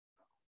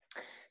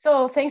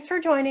So thanks for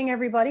joining,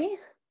 everybody.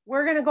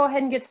 We're going to go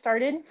ahead and get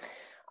started.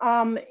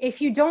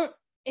 If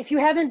you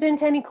haven't been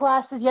to any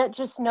classes yet,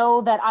 just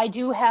know that I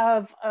do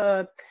have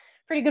a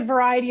pretty good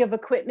variety of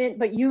equipment,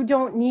 but you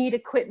don't need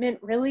equipment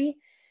really.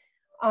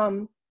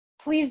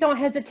 Please don't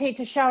hesitate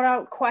to shout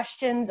out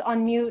questions,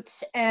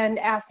 unmute, and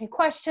ask me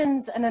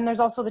questions. And then there's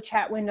also the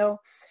chat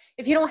window.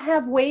 If you don't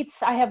have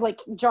weights, I have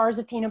like jars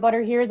of peanut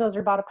butter here. Those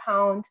are about a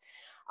pound.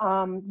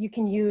 You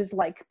can use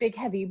like big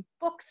heavy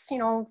books, you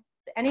know,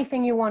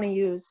 anything you want to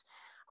use.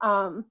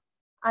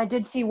 I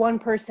did see one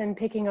person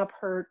picking up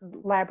her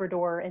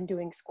Labrador and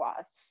doing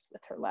squats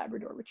with her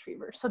Labrador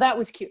retriever. So that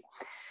was cute.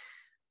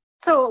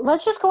 So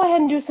let's just go ahead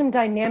and do some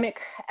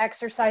dynamic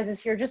exercises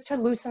here just to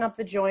loosen up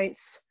the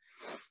joints.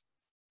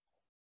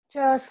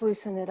 Just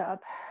loosen it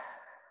up.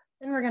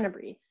 And we're going to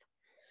breathe.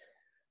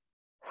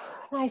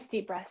 Nice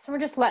deep breaths. And we're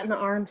just letting the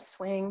arms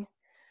swing.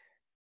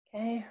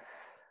 Okay.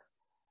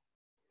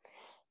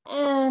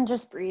 And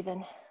just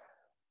breathing.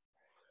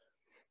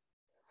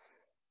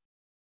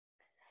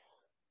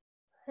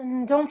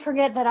 And don't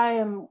forget that I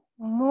am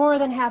more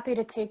than happy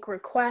to take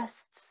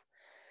requests.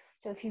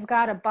 So if you've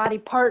got a body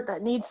part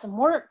that needs some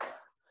work,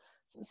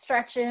 some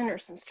stretching or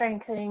some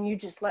strengthening, you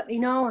just let me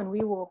know and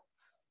we will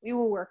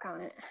work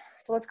on it.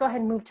 So let's go ahead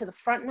and move to the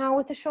front now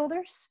with the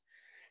shoulders.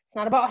 It's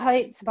not about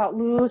height, it's about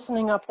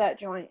loosening up that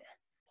joint.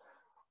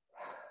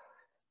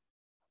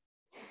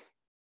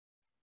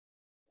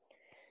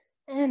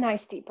 And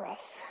nice deep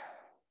breaths.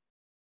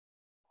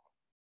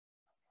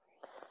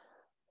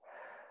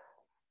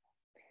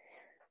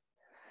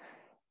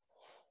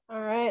 All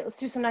right, let's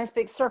do some nice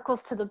big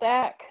circles to the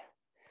back.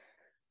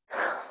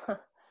 I'm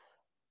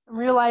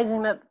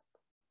realizing that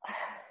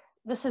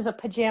this is a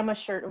pajama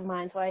shirt of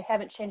mine, so I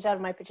haven't changed out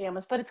of my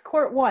pajamas, but it's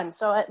court 1,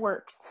 so it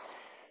works.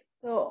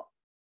 So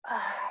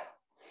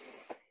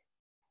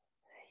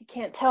you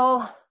can't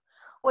tell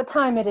what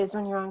time it is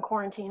when you're on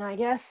quarantine, I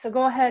guess. So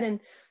go ahead and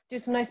do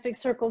some nice big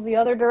circles the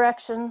other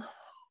direction.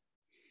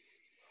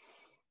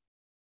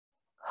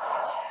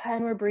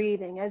 And we're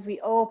breathing as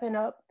we open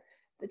up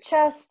the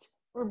chest.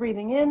 We're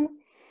breathing in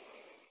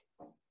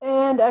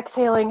and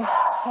exhaling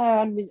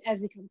and as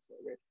we come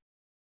forward.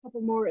 A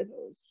couple more of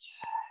those.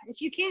 If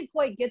you can't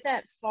quite get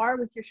that far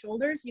with your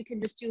shoulders, you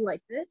can just do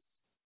like this.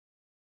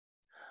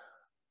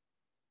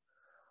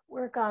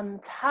 Work on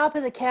top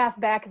of the calf,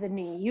 back of the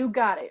knee. You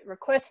got it.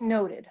 Request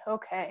noted.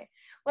 Okay.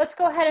 Let's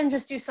go ahead and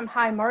just do some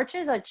high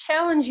marches. I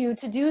challenge you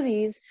to do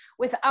these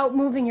without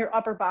moving your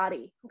upper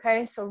body.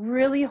 Okay. So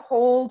really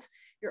hold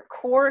your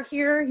core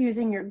here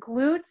using your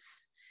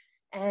glutes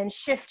and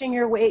shifting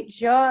your weight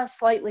just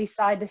slightly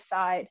side to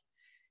side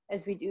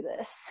as we do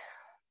this.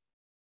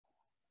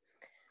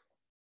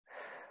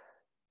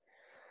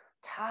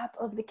 Top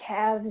of the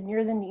calves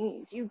near the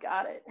knees. You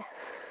got it.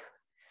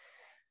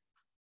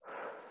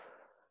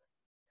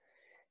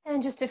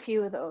 And just a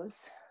few of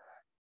those.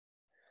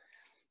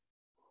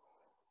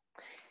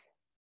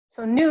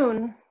 So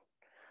noon,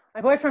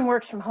 my boyfriend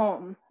works from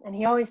home and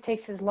he always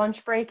takes his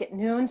lunch break at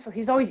noon. So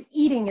he's always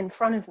eating in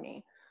front of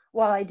me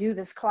while I do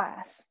this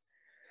class.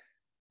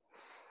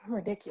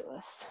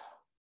 Ridiculous.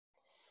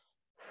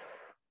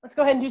 Let's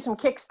go ahead and do some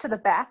kicks to the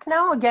back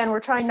now. Again, we're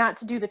trying not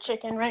to do the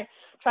chicken, right?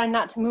 Trying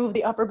not to move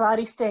the upper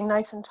body, staying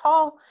nice and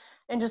tall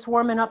and just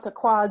warming up the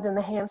quads and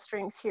the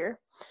hamstrings here.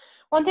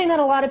 One thing that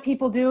a lot of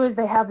people do is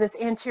they have this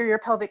anterior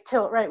pelvic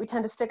tilt, right? We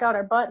tend to stick out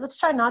our butt. Let's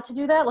try not to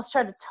do that. Let's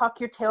try to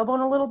tuck your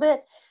tailbone a little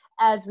bit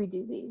as we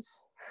do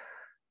these.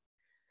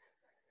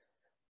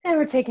 And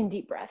we're taking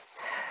deep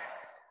breaths.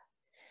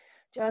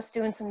 Just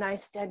doing some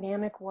nice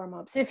dynamic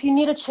warm-ups. If you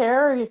need a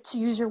chair or to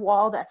use your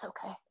wall, that's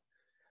okay.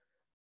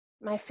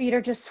 My feet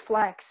are just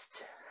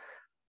flexed.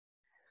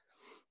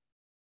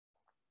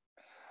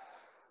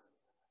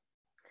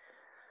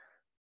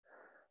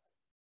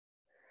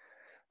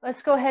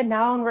 Let's go ahead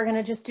now and we're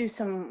gonna just do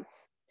some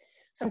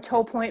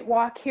toe point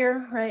walk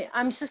here, right?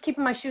 I'm just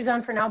keeping my shoes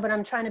on for now, but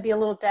I'm trying to be a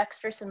little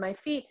dexterous in my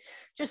feet,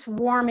 just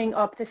warming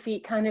up the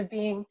feet, kind of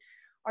being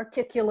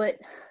articulate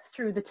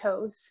through the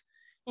toes.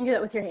 You can do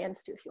that with your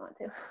hands too if you want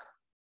to.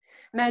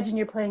 Imagine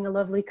you're playing a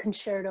lovely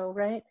concerto,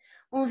 right?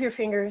 Move your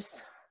fingers.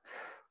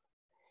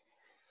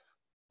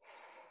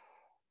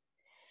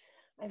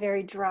 My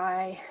very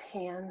dry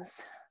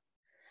hands.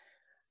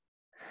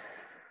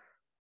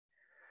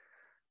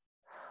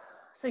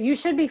 So you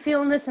should be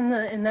feeling this in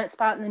that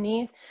spot in the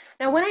knees.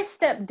 Now when I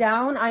step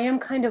down, I am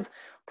kind of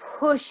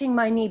pushing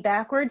my knee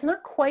backwards,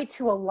 not quite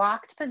to a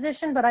locked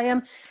position, but I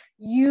am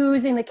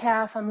using the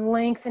calf. I'm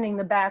lengthening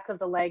the back of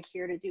the leg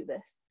here to do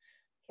this.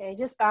 Okay,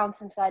 just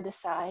bouncing side to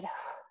side.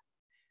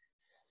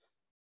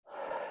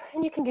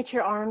 And you can get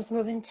your arms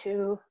moving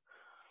too.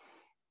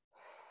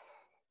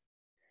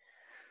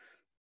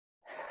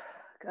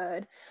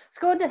 Good. Let's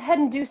go ahead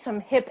and do some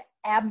hip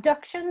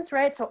abductions,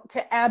 right? So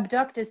to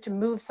abduct is to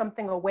move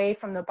something away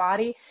from the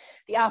body.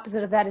 The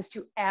opposite of that is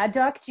to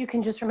adduct. You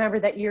can just remember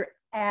that you're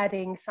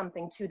adding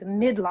something to the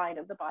midline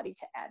of the body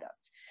to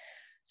adduct.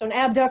 So an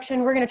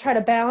abduction, we're going to try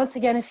to balance.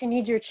 Again, if you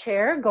need your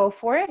chair, go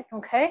for it,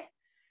 okay?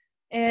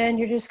 And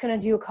you're just going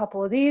to do a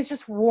couple of these,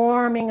 just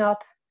warming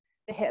up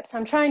the hips.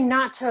 I'm trying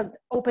not to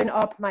open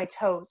up my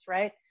toes,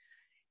 right?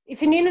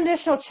 If you need an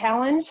additional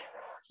challenge,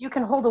 you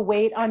can hold a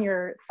weight on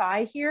your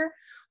thigh here,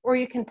 or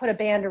you can put a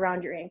band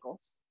around your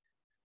ankles.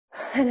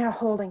 And now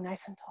holding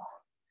nice and tall.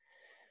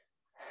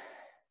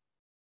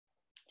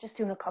 Just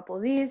doing a couple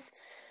of these,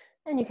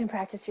 and you can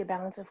practice your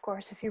balance, of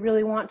course. If you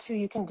really want to,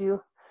 you can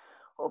do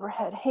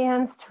overhead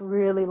hands to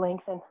really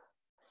lengthen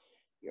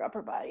your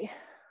upper body.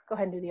 Go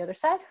ahead and do the other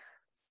side.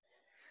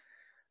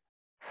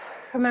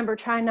 Remember,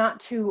 try not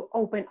to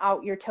open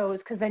out your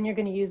toes because then you're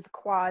going to use the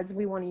quads.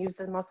 We want to use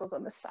the muscles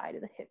on the side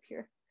of the hip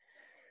here.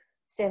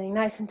 Standing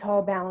nice and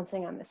tall,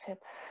 balancing on this hip.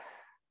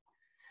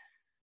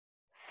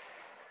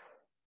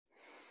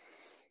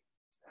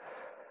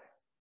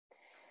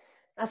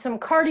 Now, some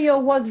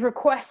cardio was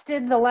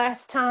requested the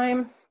last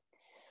time.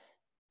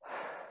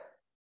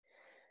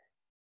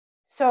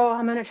 So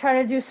I'm going to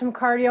try to do some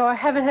cardio. I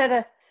haven't had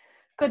a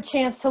good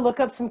chance to look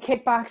up some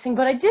kickboxing,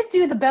 but I did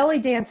do the belly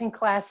dancing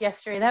class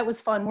yesterday. That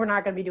was fun. We're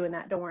not going to be doing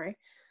that. Don't worry.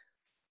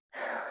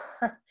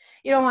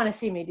 You don't want to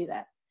see me do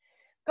that.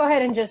 Go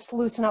ahead and just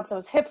loosen up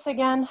those hips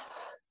again,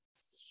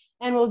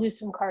 and we'll do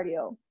some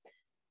cardio.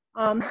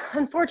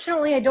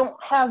 Unfortunately, I don't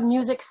have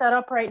music set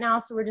up right now,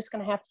 so we're just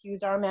going to have to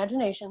use our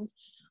imaginations.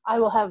 I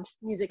will have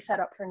music set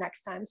up for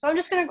next time. So I'm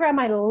just going to grab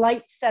my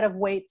light set of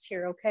weights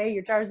here, okay?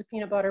 Your jars of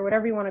peanut butter,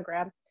 whatever you want to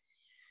grab.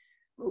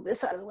 Move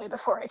this out of the way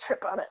before I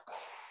trip on it.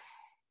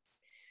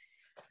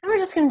 And we're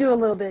just going to do a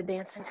little bit of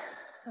dancing,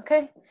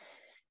 okay?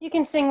 You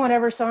can sing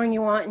whatever song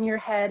you want in your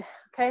head,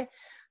 okay?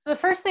 So the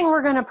first thing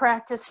we're going to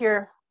practice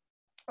here,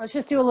 let's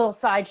just do a little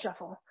side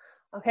shuffle,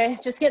 okay?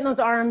 Just getting those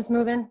arms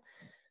moving.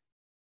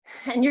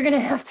 And you're going to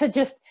have to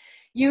just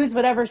use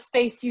whatever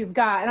space you've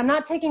got. And I'm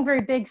not taking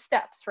very big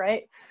steps,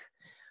 right?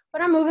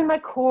 But I'm moving my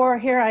core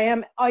here. I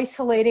am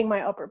isolating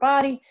my upper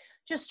body,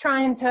 just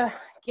trying to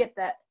get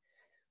that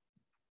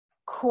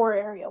core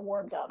area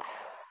warmed up.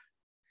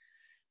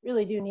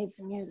 Really do need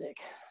some music.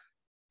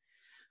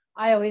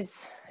 I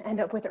always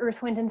end up with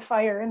Earth, Wind, and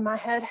Fire in my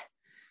head.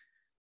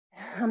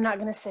 I'm not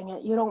going to sing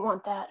it. You don't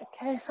want that,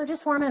 okay? So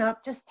just warming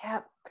up, just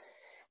tap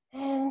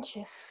and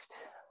shift,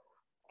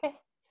 okay?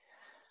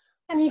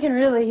 And you can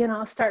really, you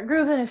know, start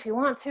grooving if you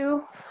want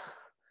to,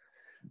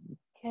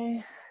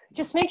 okay?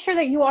 Just make sure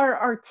that you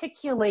are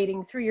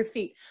articulating through your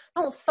feet.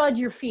 Don't thud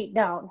your feet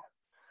down.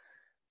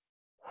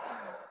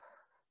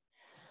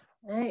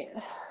 Right.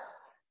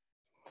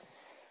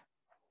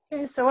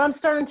 Okay, so I'm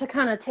starting to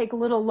kind of take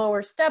little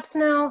lower steps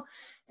now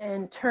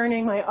and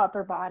turning my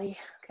upper body,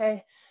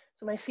 okay?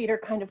 So my feet are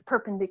kind of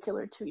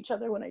perpendicular to each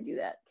other when I do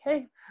that,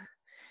 okay?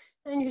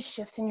 And you're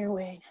shifting your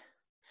weight,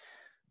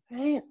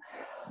 right?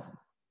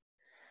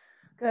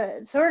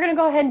 Good, so we're gonna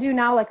go ahead and do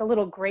now like a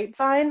little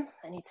grapevine.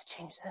 I need to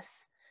change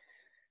this.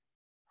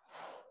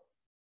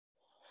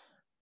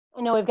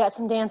 I know we've got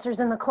some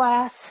dancers in the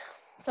class,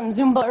 some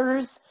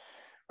Zumba'ers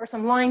or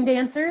some line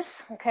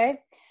dancers,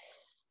 okay?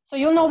 So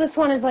you'll know this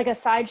one is like a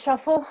side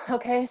shuffle,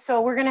 okay?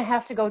 So we're gonna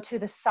have to go to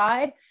the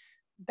side,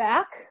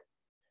 back,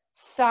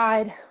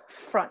 side,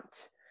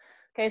 front.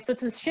 Okay, so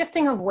it's a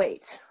shifting of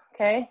weight,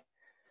 okay?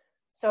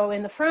 So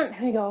in the front,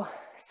 we go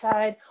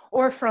side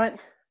or front,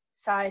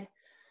 side,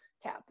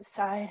 tap,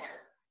 side,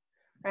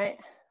 right?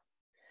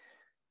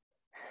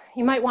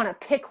 You might wanna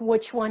pick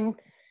which one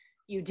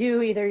you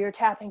do, either you're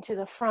tapping to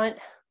the front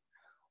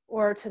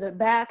or to the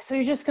back. So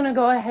you're just gonna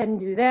go ahead and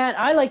do that.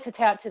 I like to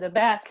tap to the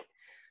back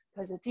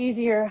because it's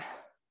easier.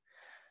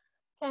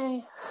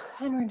 Okay,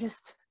 and we're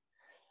just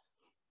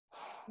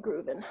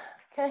grooving,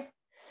 okay?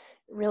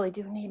 You really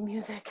do need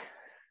music.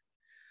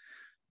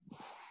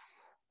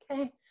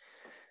 Okay,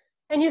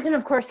 and you can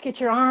of course get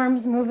your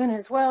arms moving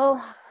as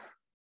well.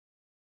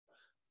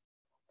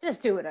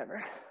 Just do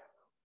whatever.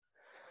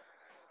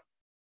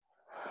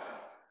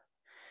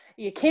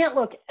 You can't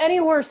look any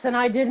worse than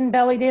I did in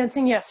belly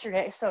dancing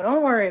yesterday, so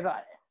don't worry about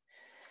it.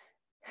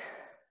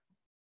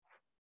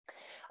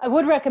 I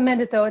would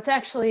recommend it though. It's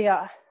actually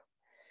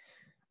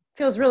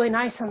feels really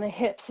nice on the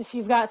hips. If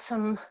you've got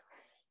some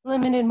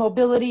limited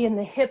mobility in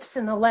the hips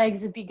and the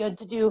legs, it'd be good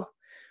to do.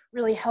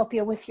 Really help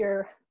you with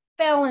your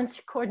balance,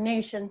 your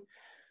coordination.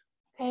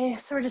 Okay,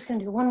 so we're just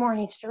gonna do one more in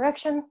each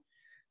direction.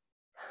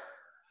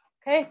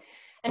 Okay,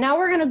 and now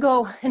we're gonna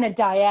go in a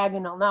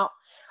diagonal. Now,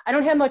 I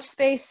don't have much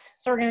space,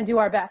 so we're gonna do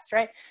our best,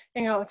 right?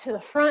 You're gonna go to the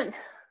front,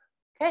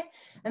 okay,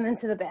 and then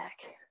to the back.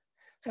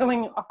 So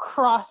going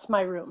across my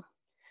room,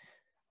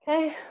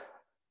 okay?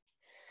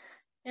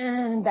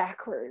 And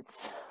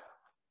backwards.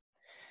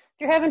 If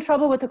you're having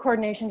trouble with the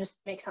coordination, just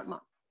make something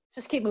up.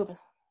 Just keep moving,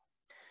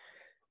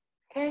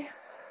 okay?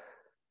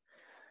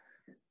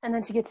 And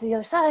then to get to the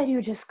other side,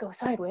 you just go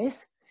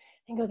sideways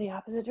and go the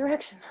opposite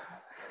direction.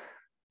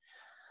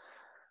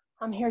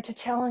 I'm here to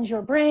challenge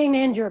your brain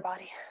and your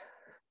body.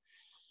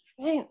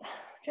 Right?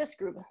 Just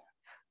grooving.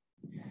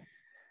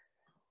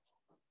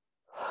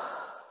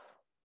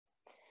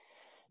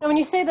 Now, when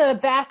you say the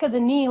back of the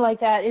knee like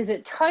that, is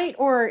it tight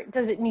or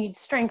does it need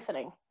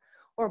strengthening,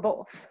 or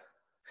both?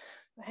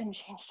 Go ahead and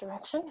change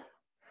direction.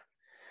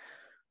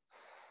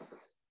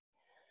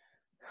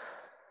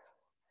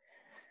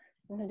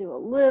 I'm gonna do a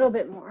little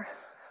bit more.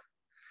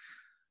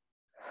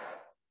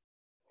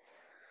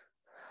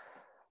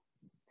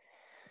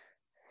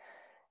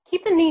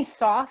 Keep the knees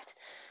soft.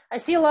 I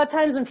see a lot of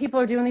times when people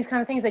are doing these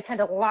kind of things, they tend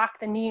to lock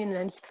the knee and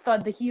then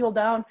thud the heel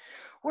down.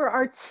 We're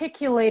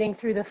articulating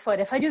through the foot.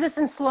 If I do this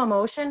in slow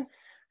motion,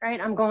 right,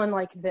 I'm going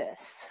like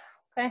this,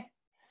 okay?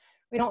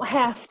 We don't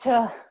have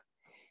to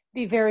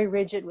be very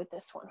rigid with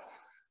this one.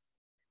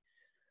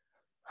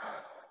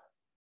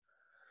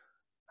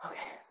 Okay,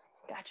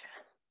 gotcha.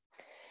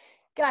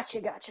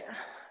 Gotcha, gotcha.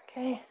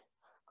 Okay,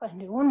 go ahead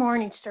and do one more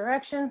in each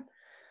direction.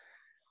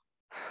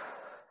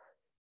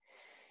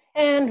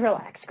 And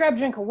relax. Grab a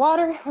drink of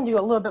water. I'll do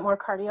a little bit more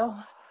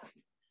cardio.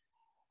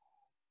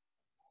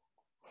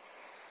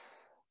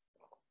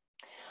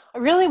 I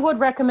really would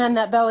recommend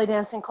that belly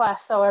dancing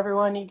class though,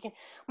 everyone. You can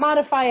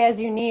modify as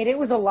you need. It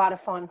was a lot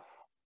of fun.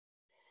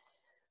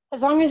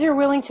 As long as you're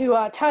willing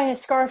to tie a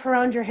scarf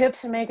around your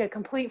hips and make a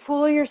complete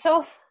fool of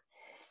yourself,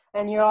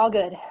 then you're all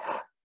good.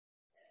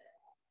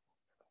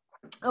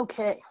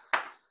 Okay.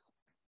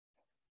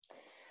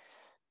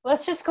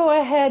 Let's just go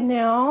ahead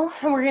now,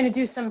 and we're gonna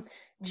do some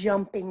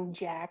jumping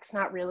jacks,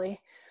 not really,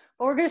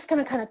 but we're just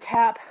gonna kind of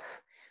tap,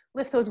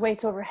 lift those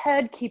weights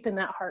overhead, keeping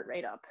that heart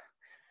rate up.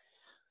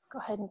 Go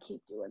ahead and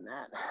keep doing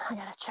that. I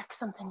gotta check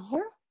something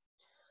here.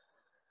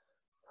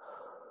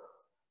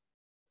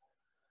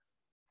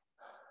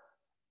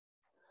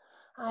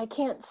 I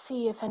can't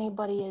see if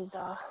anybody is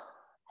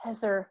has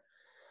their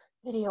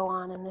video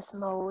on in this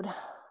mode.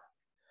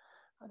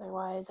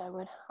 Otherwise I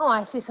would, oh,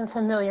 I see some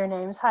familiar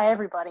names. Hi,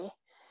 everybody.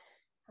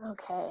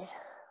 Okay.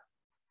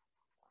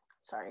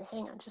 Sorry,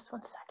 hang on just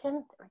 1 second.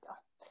 There we go.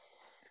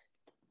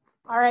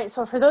 All right,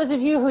 so for those of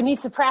you who need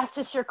to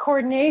practice your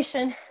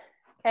coordination,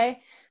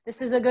 okay,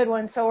 this is a good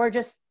one. So we're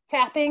just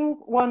tapping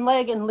one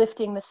leg and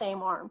lifting the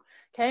same arm,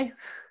 okay?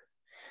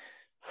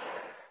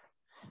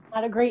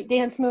 Not a great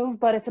dance move,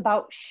 but it's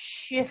about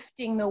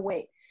shifting the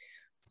weight.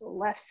 So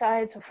left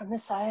side, so from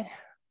this side,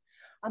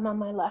 I'm on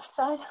my left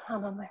side,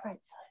 I'm on my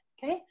right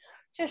side, okay?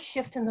 Just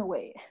shifting the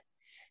weight.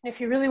 And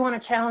if you really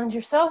want to challenge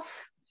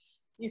yourself,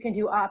 you can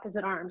do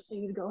opposite arms. So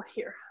you'd go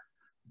here,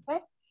 okay?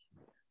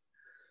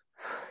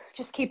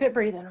 Just keep it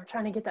breathing. We're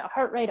trying to get that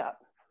heart rate up.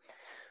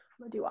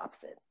 I'm gonna do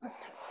opposite.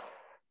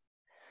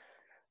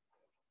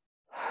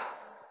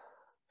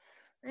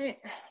 Right,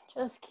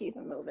 just keep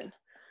it moving.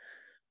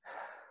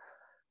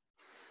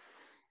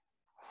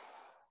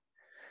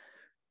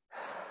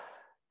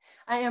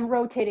 I am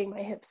rotating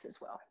my hips as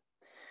well.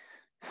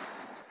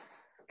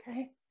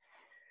 Okay.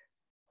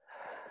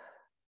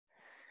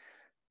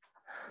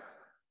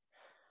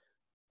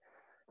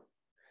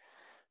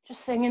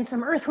 Just singing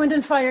some Earth, Wind,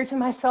 and Fire to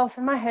myself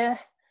in my head.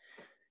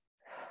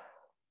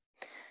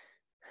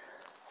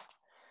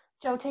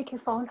 Joe, take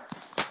your phone.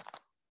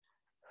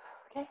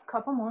 Okay, a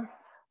couple more.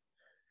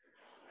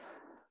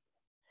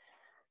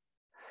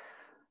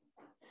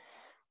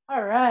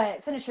 All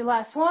right, finish your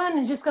last one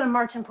and just gonna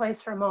march in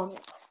place for a moment.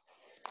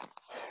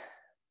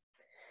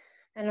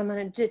 And I'm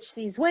gonna ditch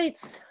these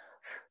weights.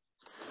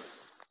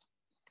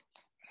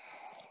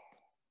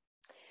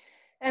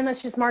 And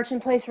let's just march in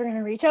place. We're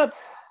gonna reach up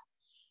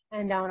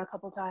and down a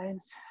couple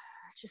times,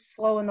 just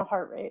slowing the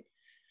heart rate.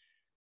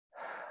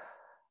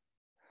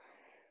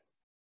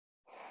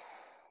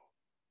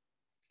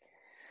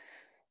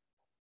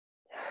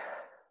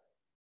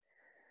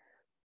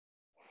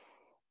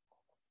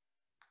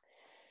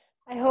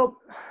 I hope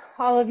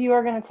all of you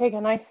are going to take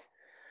a nice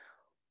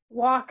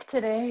walk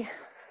today.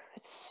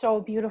 It's so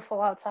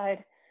beautiful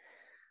outside.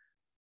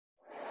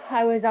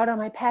 I was out on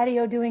my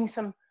patio doing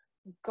some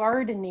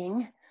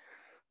gardening,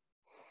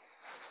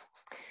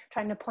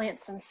 trying to plant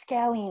some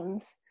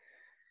scallions,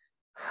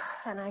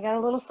 and I got a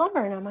little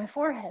sunburn on my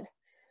forehead.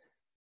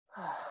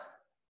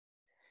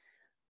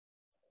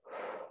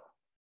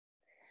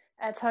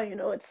 That's how you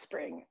know it's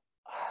spring.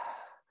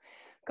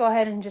 Go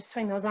ahead and just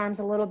swing those arms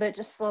a little bit,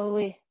 just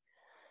slowly.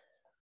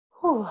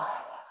 Whew,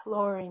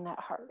 lowering that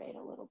heart rate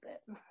a little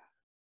bit.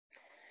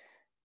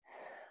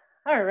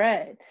 All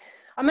right,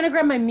 I'm gonna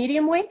grab my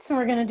medium weights and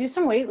we're gonna do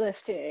some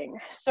weightlifting.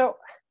 So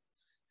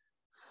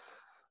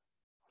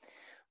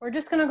we're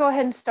just gonna go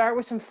ahead and start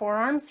with some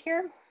forearms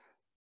here.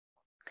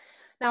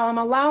 Now I'm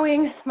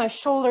allowing my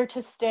shoulder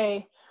to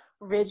stay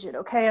rigid,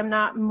 okay? I'm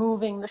not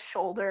moving the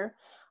shoulder.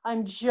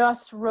 I'm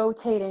just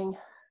rotating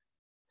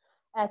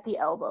at the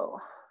elbow,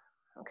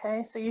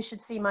 okay? So you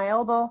should see my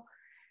elbow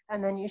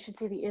and then you should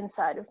see the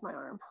inside of my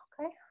arm,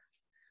 okay?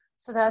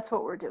 So that's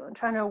what we're doing,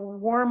 trying to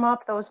warm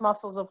up those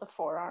muscles of the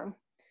forearm.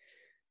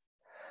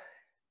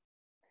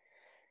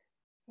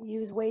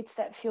 Use weights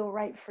that feel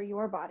right for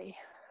your body.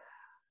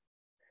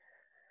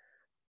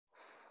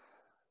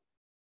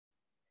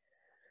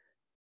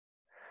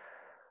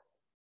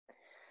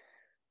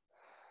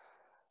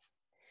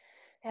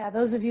 Yeah,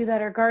 those of you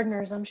that are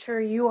gardeners, I'm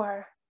sure you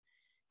are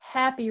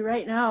happy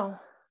right now,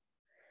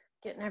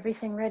 getting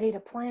everything ready to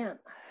plant.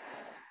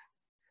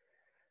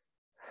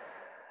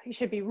 You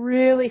should be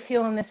really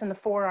feeling this in the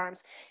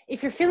forearms.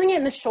 If you're feeling it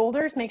in the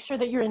shoulders, make sure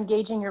that you're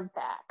engaging your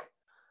back,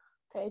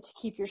 okay, to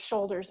keep your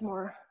shoulders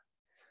more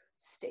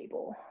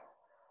stable.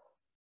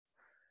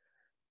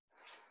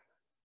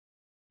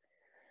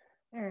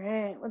 All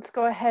right. let's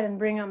go ahead and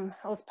bring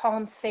those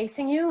palms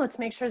facing you. Let's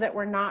make sure that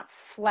we're not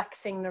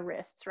flexing the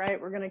wrists, right?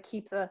 We're gonna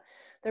keep the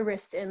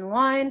wrist in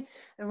line,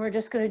 and we're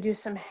just gonna do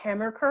some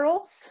hammer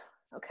curls,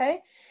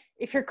 okay?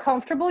 If you're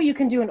comfortable, you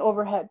can do an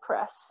overhead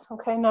press,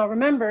 okay? Now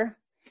remember,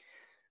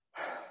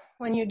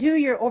 when you do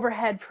your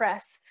overhead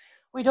press,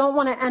 we don't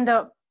wanna end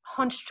up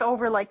hunched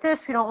over like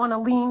this. We don't wanna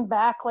lean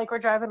back like we're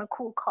driving a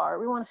cool car.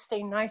 We wanna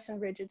stay nice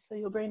and rigid, so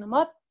you'll bring them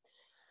up,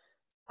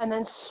 and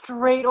then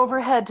straight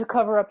overhead to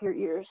cover up your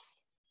ears,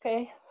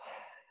 okay?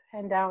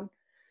 And down,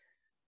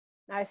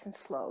 nice and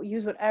slow.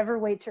 Use whatever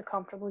weights you're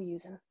comfortable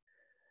using.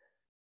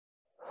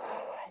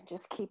 And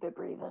just keep it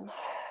breathing.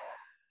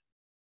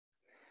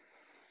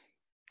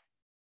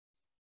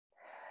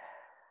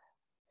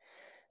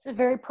 It's a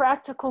very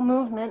practical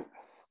movement,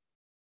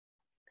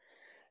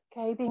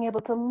 okay? Being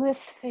able to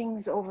lift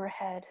things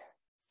overhead,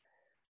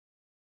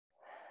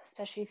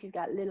 especially if you've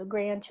got little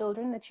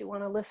grandchildren that you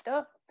want to lift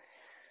up.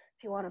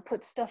 If you want to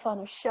put stuff on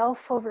a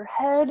shelf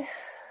overhead.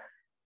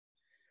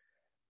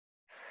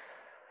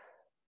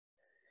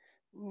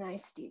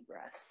 Nice deep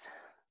breaths.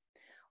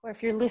 Or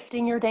if you're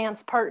lifting your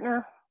dance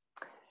partner,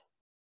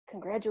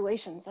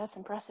 congratulations, that's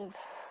impressive.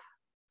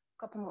 A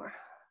couple more.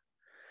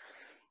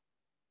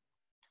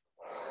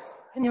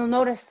 And you'll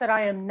notice that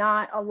I am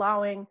not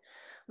allowing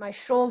my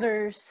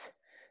shoulders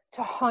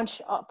to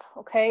hunch up,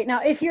 okay?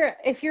 Now, if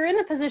you're in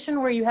the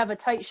position where you have a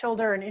tight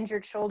shoulder or an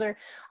injured shoulder,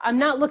 I'm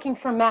not looking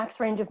for max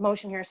range of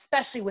motion here,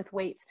 especially with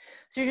weights.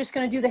 So you're just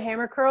gonna do the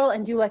hammer curl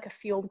and do like a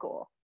field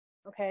goal,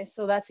 okay?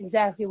 So that's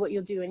exactly what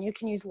you'll do, and you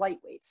can use light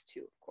weights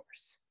too, of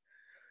course.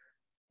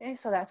 Okay,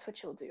 so that's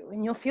what you'll do,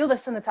 and you'll feel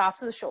this in the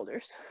tops of the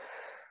shoulders.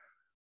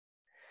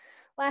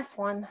 Last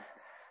one.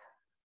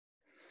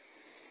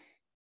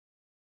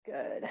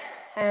 Good,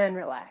 and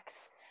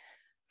relax.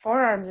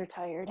 Forearms are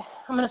tired.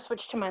 I'm gonna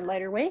switch to my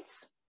lighter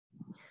weights.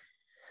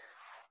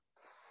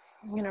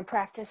 I'm gonna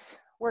practice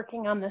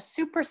working on the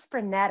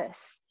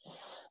supraspinatus.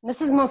 And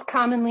this is most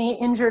commonly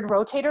injured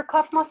rotator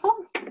cuff muscle.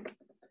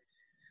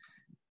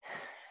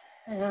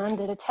 And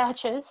it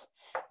attaches.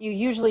 You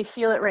usually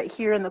feel it right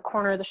here in the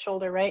corner of the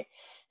shoulder, right?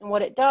 And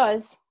what it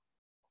does,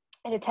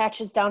 it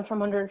attaches down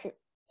from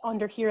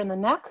under here in the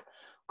neck,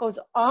 goes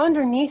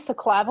underneath the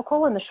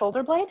clavicle and the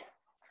shoulder blade,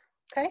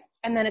 okay?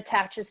 And then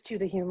attaches to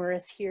the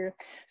humerus here.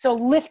 So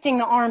lifting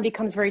the arm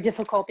becomes very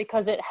difficult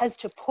because it has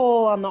to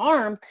pull on the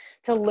arm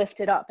to lift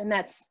it up. And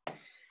that's,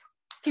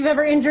 if you've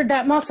ever injured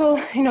that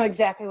muscle, you know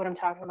exactly what I'm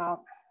talking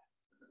about.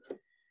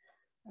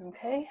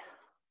 Okay.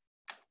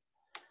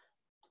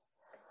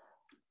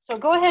 So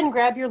go ahead and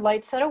grab your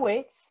light set of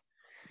weights.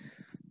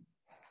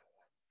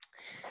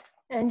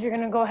 And you're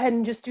gonna go ahead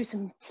and just do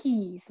some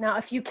T's. Now,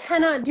 if you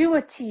cannot do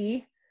a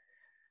T,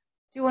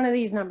 do one of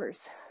these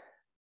numbers.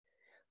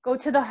 Go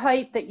to the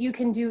height that you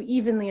can do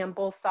evenly on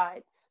both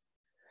sides.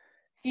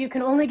 If you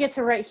can only get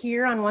to right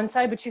here on one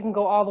side, but you can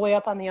go all the way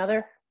up on the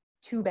other,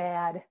 too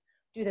bad.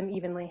 Do them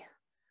evenly,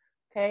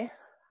 okay?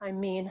 I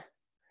mean.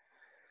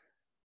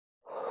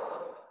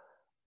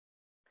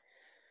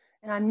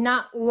 And I'm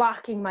not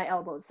locking my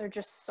elbows, they're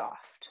just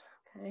soft,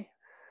 okay?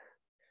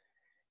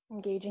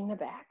 Engaging the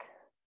back.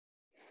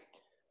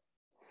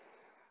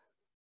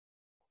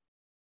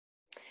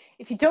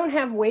 If you don't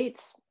have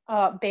weights,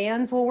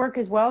 bands will work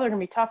as well. They're gonna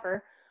be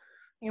tougher.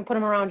 You can put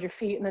them around your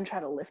feet and then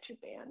try to lift your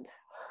band.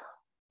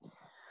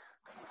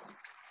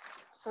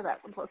 So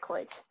that would look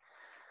like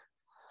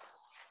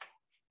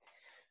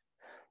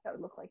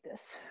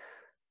this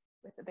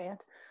with the band.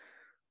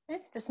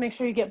 Okay, just make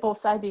sure you get both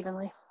sides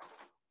evenly.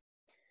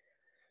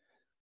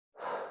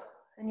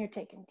 And you're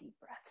taking deep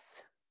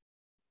breaths.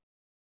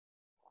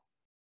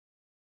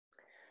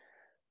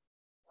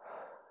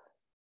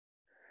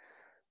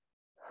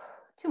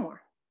 Two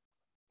more.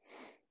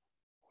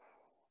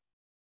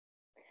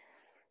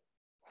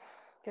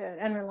 Good,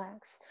 and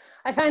relax.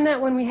 I find that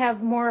when we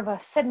have more of a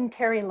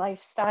sedentary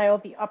lifestyle,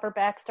 the upper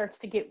back starts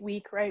to get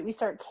weak, right? We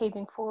start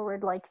caving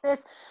forward like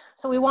this.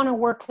 So we want to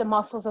work the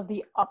muscles of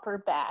the upper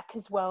back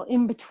as well,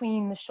 in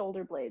between the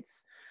shoulder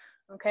blades,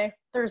 okay?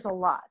 There's a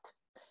lot.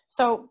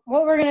 So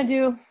what we're gonna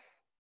do,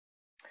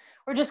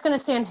 we're just gonna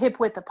stand hip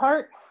width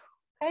apart,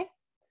 okay?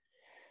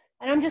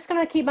 And I'm just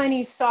gonna keep my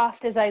knees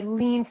soft as I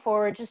lean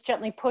forward, just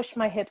gently push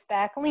my hips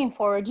back, lean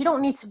forward. You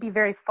don't need to be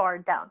very far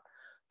down,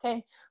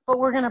 okay? But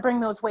we're gonna bring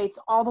those weights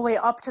all the way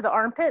up to the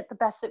armpit, the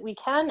best that we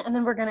can, and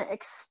then we're gonna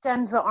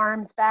extend the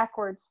arms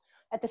backwards.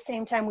 At the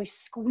same time, we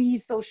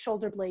squeeze those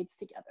shoulder blades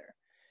together.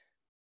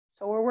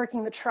 So we're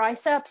working the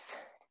triceps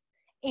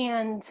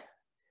and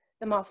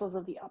the muscles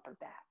of the upper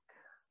back.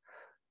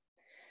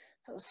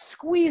 So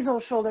squeeze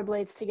those shoulder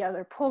blades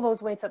together, pull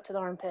those weights up to the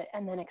armpit,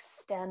 and then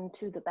extend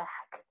to the back.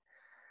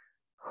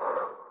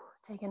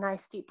 Take a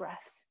nice deep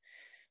breaths.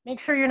 Make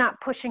sure you're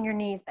not pushing your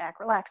knees back.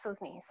 Relax those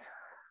knees.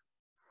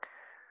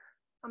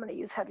 I'm going to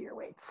use heavier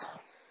weights.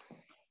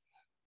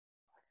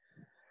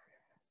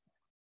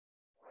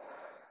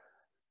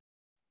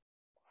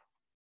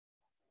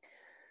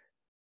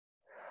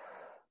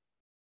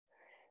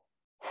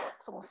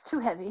 It's almost too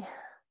heavy.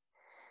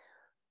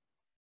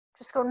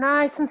 Just go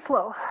nice and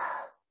slow.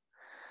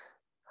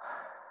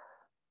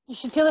 You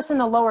should feel this in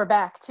the lower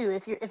back too.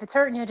 If it's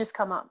hurting you, just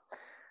come up,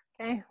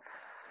 okay?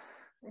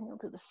 And you'll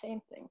do the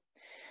same thing.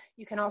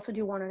 You can also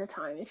do one at a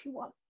time if you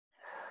want.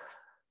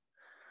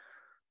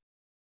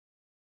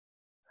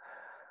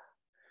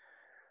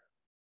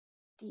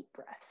 Deep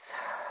breaths.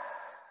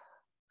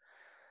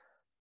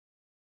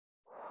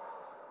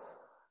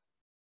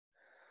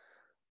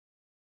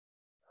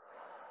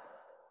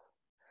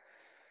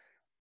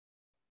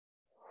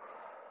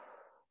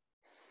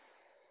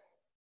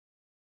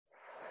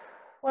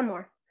 One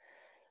more.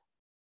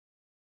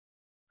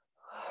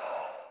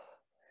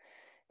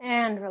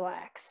 And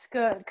relax.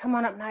 Good. Come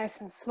on up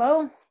nice and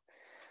slow.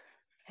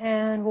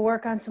 And we'll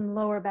work on some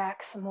lower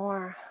back some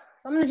more.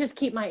 So I'm going to just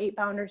keep my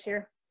 8-pounders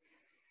here.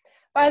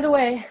 By the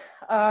way,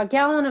 a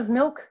gallon of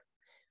milk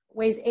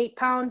weighs 8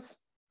 pounds.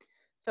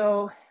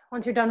 So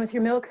once you're done with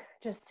your milk,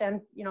 just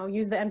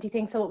use the empty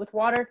thing, fill it with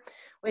water.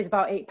 Weighs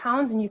about 8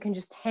 pounds, and you can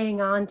just hang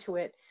on to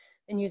it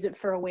and use it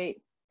for a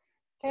weight.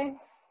 Okay?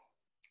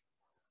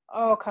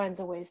 All kinds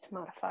of ways to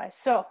modify.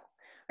 So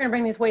we're going to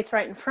bring these weights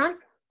right in front.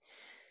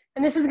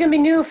 And this is going to be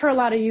new for a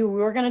lot of you.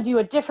 We're going to do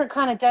a different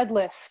kind of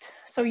deadlift.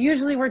 So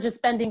usually we're just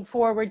bending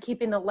forward,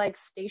 keeping the legs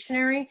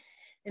stationary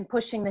and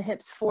pushing the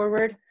hips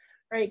forward,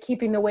 right?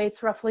 Keeping the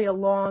weights roughly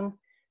along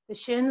the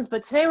shins.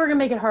 But today we're going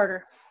to make it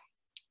harder,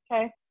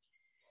 okay?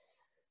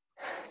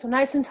 So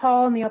nice and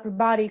tall in the upper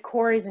body,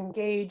 core is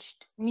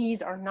engaged,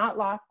 knees are not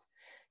locked.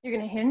 You're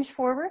going to hinge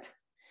forward,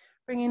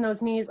 bringing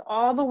those knees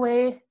all the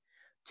way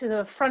to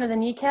the front of the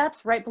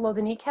kneecaps, right below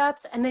the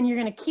kneecaps. And then you're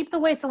going to keep the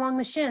weights along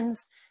the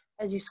shins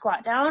as you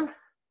squat down,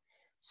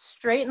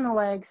 straighten the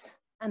legs,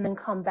 and then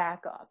come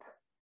back up,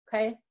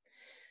 okay?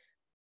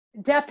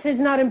 Depth is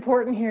not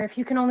important here. If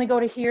you can only go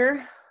to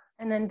here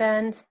and then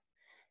bend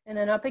and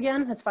then up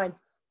again, that's fine.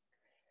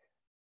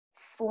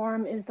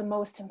 Form is the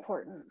most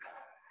important.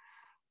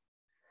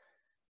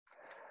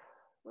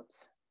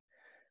 Whoops.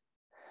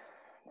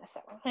 That's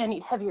that one. I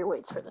need heavier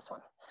weights for this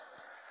one.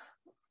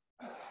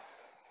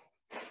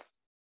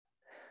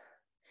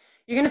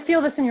 You're going to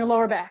feel this in your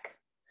lower back.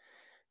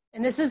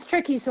 And this is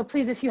tricky, so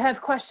please, if you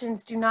have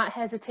questions, do not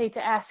hesitate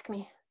to ask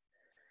me.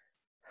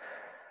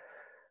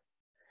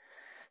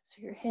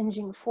 So you're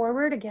hinging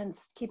forward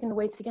against, keeping the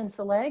weights against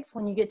the legs.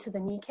 When you get to the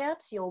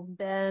kneecaps, you'll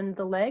bend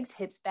the legs,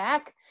 hips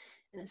back.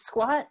 In a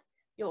squat,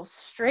 you'll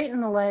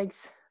straighten the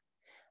legs,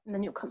 and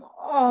then you'll come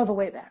all the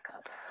way back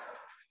up.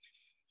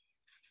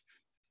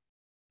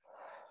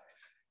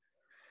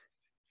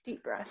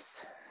 Deep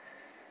breaths.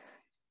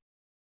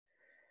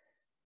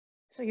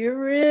 So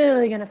you're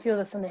really going to feel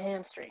this in the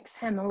hamstrings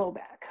and the low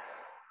back.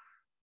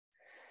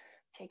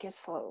 Take it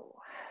slow.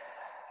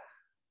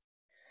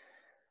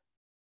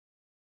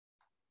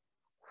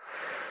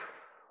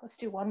 Let's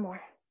do one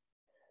more.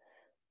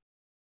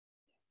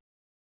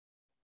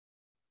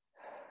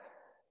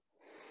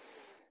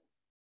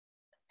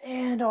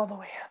 And all the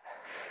way up.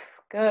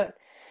 Good.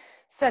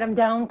 Set them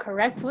down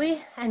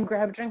correctly and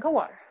grab a drink of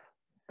water.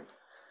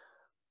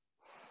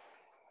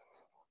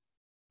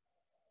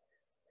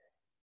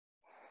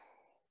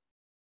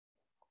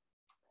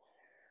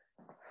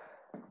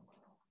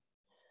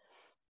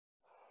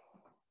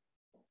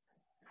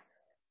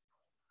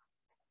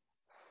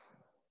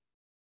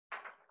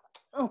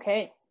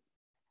 Okay.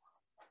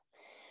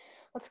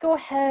 Let's go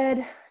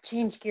ahead,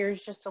 change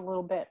gears just a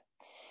little bit.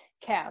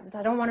 Calves.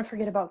 I don't want to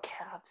forget about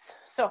calves.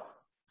 So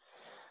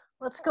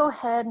let's go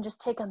ahead and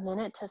just take a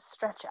minute to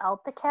stretch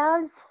out the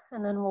calves,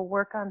 and then we'll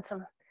work on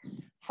some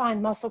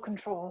fine muscle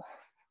control.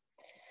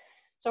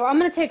 So I'm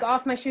going to take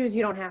off my shoes.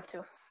 You don't have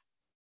to.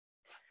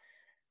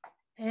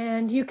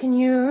 And you can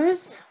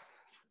use,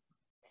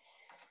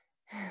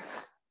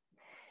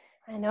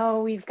 I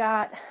know we've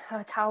got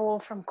a towel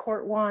from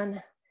Court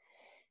 1.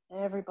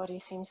 Everybody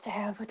seems to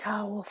have a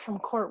towel from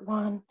Court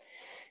 1.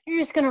 You're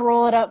just going to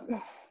roll it up,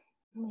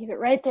 leave it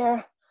right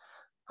there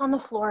on the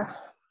floor.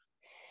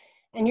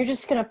 And you're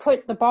just going to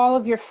put the ball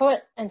of your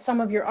foot and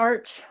some of your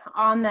arch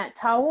on that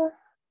towel,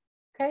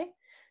 okay?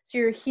 So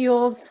your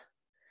heels,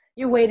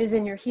 your weight is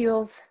in your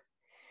heels.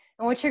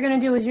 And what you're going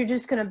to do is you're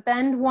just going to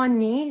bend one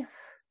knee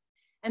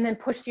and then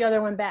push the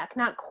other one back.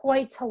 Not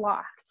quite to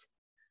locked,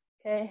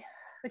 okay?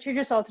 But you're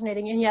just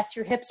alternating. And yes,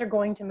 your hips are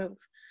going to move.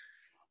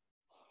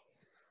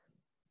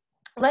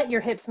 Let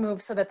your hips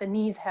move so that the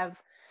knees have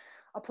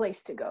a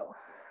place to go.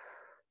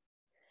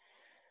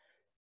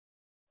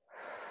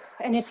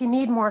 And if you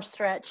need more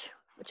stretch,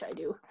 which I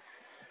do,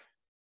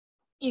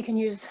 you can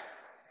use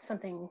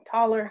something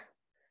taller.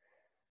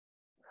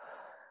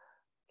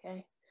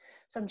 Okay,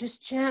 so I'm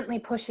just gently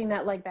pushing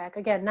that leg back.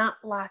 Again, not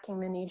locking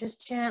the knee, just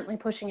gently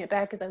pushing it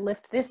back as I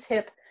lift this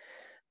hip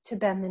to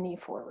bend the knee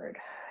forward.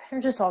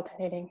 And just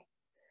alternating.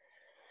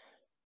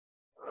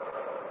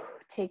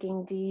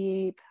 Taking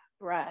deep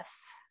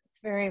breaths. It's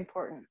very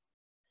important.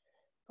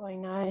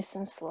 Going nice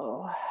and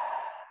slow.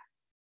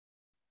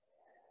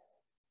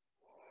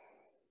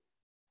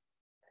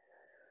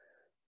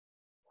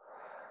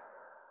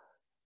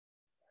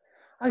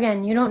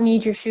 Again, you don't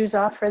need your shoes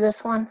off for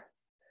this one.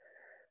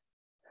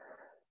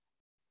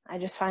 I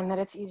just find that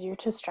it's easier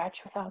to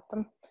stretch without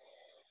them.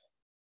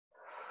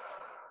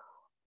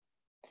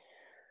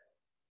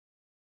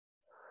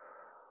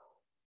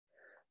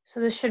 So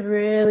this should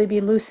really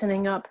be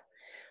loosening up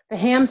the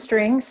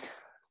hamstrings,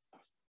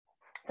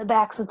 the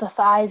backs of the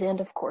thighs, and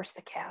of course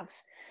the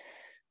calves.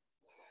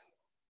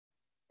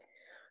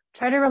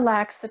 Try to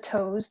relax the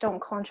toes.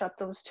 Don't clench up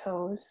those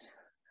toes.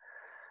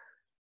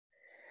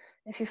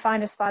 If you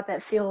find a spot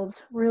that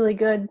feels really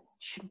good, you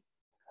should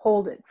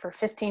hold it for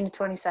 15 to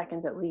 20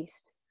 seconds at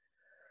least.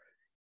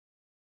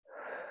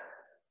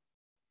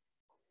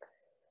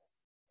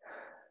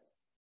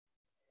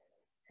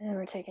 And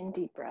we're taking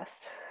deep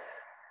breaths.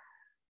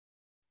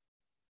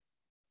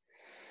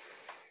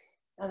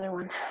 Another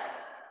one.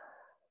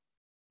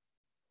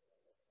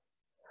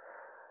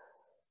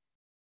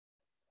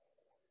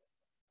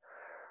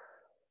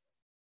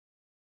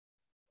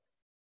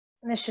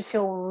 And this should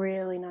feel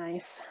really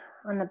nice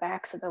on the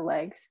backs of the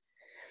legs.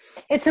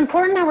 It's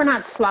important that we're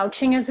not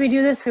slouching as we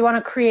do this. We want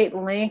to create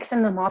length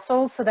in the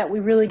muscles so that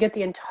we really get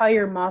the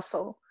entire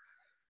muscle.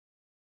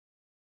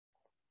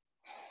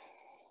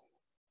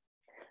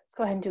 Let's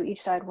go ahead and do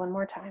each side one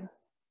more time.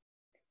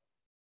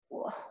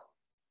 Whoa.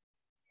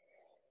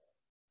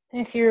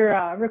 If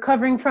you're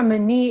recovering from a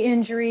knee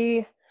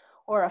injury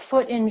or a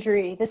foot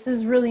injury, this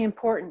is really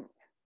important.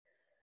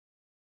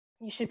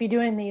 You should be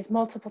doing these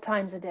multiple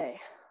times a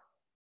day.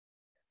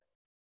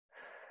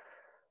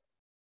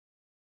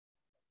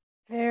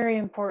 Very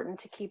important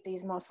to keep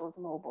these muscles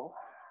mobile.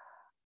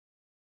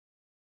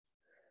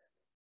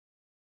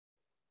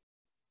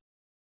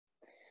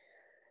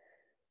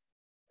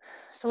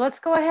 So let's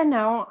go ahead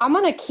now. I'm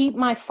going to keep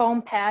my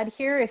foam pad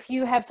here. If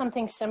you have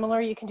something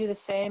similar, you can do the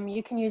same.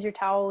 You can use your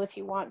towel if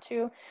you want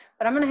to,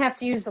 but I'm going to have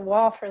to use the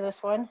wall for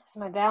this one because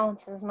my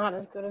balance is not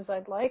as good as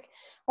I'd like.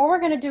 What we're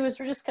going to do is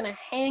we're just going to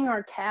hang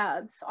our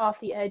calves off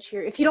the edge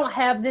here. If you don't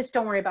have this,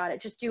 don't worry about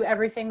it. Just do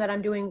everything that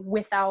I'm doing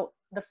without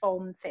the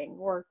foam thing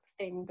or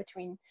thing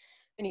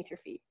beneath your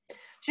feet.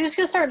 So you're just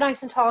going to start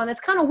nice and tall, and it's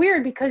kind of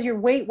weird because your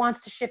weight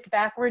wants to shift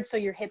backwards, so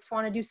your hips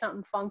want to do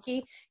something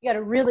funky. You got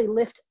to really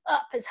lift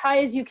up as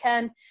high as you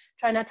can.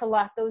 Try not to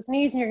lock those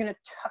knees, and you're going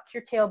to tuck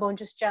your tailbone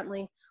just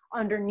gently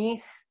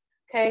underneath,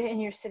 okay?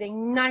 And you're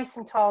sitting nice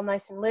and tall,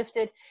 nice and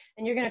lifted,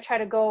 and you're going to try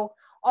to go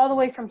all the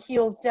way from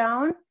heels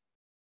down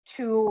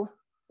to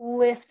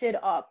lifted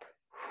up.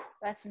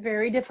 That's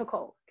very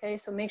difficult, okay?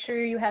 So make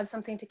sure you have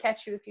something to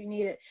catch you if you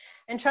need it.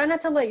 And try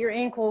not to let your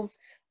ankles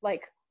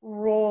like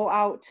roll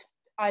out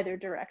either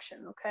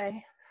direction,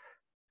 okay?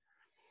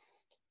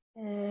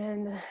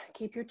 And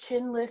keep your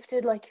chin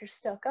lifted like you're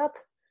stuck up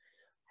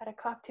at a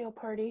cocktail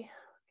party,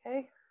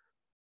 okay?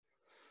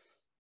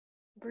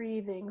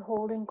 Breathing,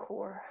 holding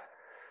core.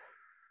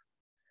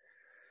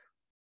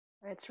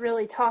 It's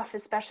really tough,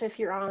 especially if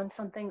you're on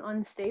something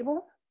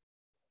unstable.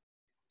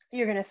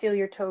 You're gonna feel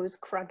your toes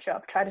crunch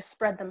up. Try to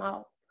spread them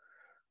out.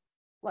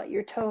 Let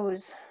your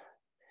toes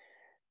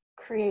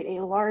create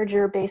a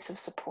larger base of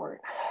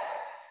support.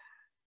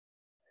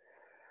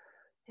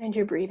 And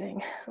you're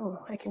breathing.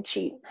 Oh, I can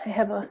cheat. I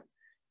have a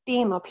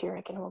beam up here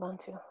I can hold on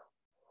to. Of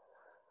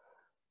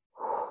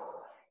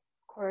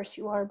course,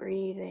 you are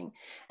breathing.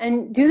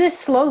 And do this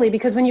slowly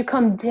because when you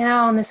come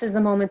down, this is the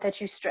moment that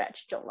you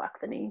stretch. Don't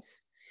lock the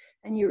knees.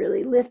 And you're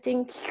really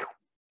lifting,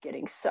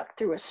 getting sucked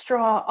through a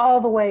straw all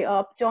the way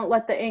up. Don't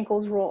let the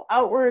ankles roll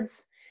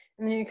outwards.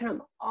 And then you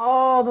come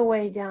all the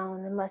way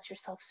down and let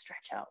yourself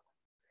stretch out.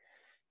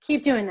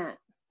 Keep doing that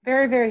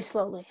very, very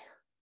slowly.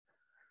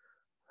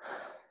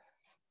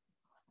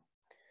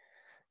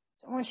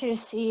 So I want you to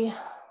see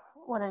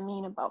what I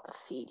mean about the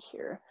feet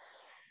here.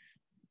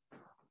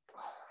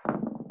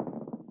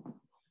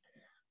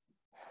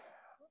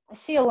 I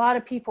see a lot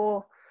of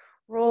people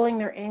rolling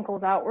their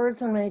ankles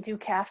outwards when they do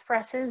calf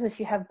presses. If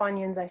you have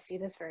bunions, I see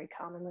this very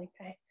commonly,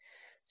 okay?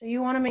 So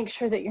you want to make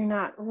sure that you're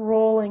not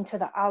rolling to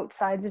the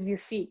outsides of your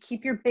feet.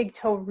 Keep your big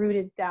toe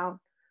rooted down.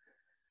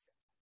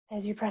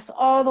 As you press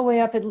all the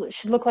way up, it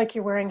should look like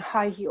you're wearing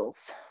high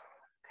heels,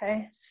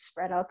 okay?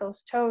 Spread out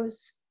those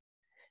toes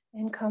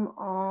and come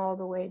all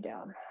the way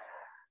down.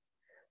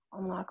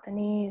 Unlock the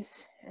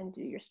knees and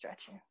do your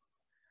stretching.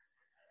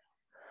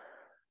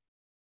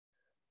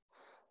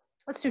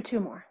 Let's do two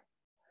more.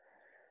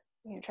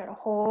 You're gonna try to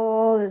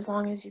hold as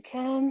long as you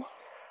can.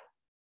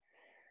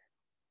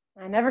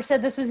 I never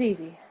said this was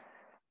easy.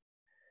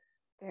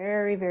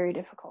 Very, very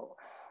difficult.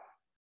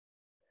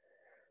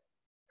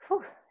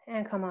 Whew.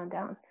 And come on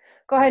down.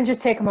 Go ahead and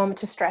just take a moment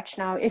to stretch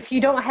now. If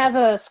you don't have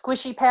a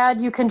squishy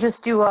pad, you can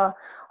just do a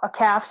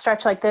calf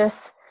stretch like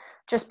this.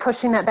 Just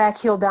pushing that back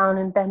heel down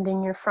and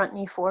bending your front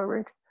knee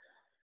forward.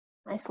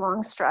 Nice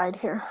long stride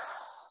here.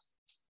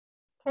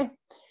 Okay.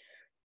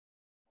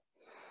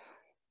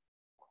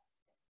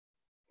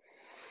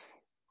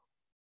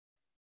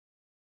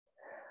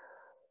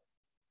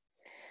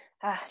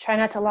 Try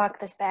not to lock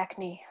this back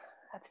knee.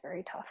 That's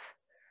very tough.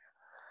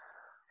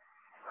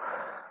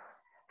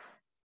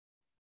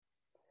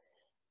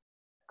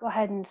 Go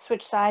ahead and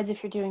switch sides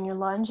if you're doing your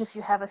lunge. If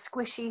you have a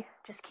squishy,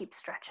 just keep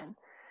stretching.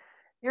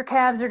 Your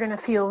calves are going to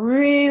feel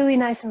really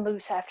nice and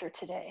loose after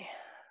today.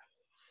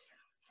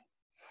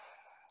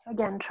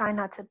 Again, try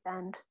not to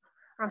bend.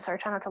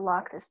 Try not to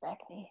lock this back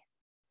knee.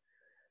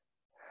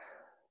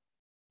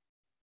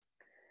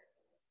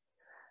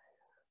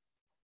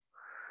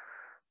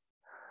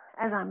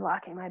 as I'm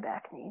locking my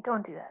back knee.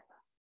 Don't do that.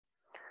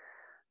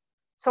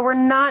 So we're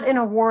not in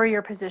a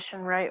warrior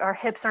position, right? Our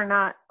hips are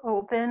not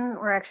open.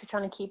 We're actually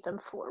trying to keep them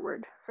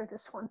forward for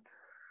this one.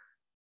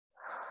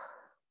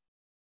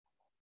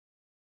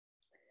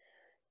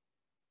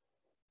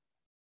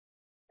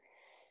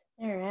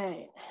 All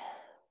right.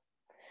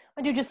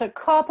 I'll do just a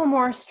couple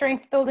more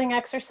strength building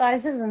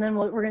exercises, and then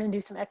we're going to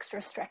do some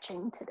extra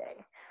stretching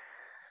today.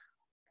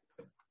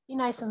 Be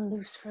nice and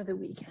loose for the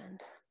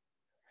weekend.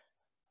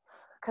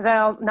 Because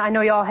I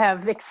know y'all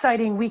have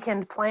exciting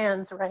weekend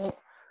plans, right?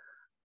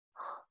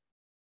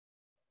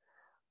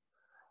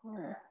 I'm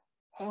gonna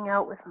hang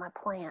out with my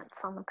plants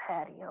on the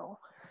patio.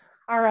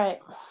 All right.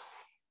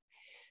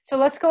 So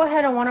let's go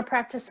ahead. I want to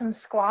practice some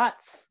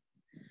squats.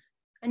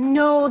 I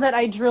know that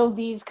I drill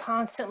these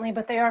constantly,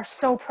 but they are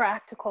so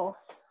practical.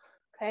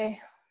 Okay.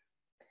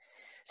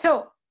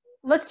 So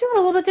let's do it a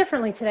little bit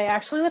differently today.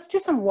 Actually, let's do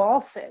some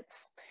wall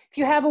sits. If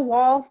you have a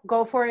wall,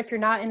 go for it. If you're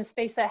not in a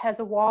space that has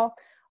a wall,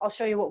 I'll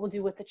show you what we'll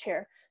do with the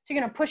chair. So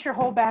you're going to push your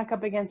whole back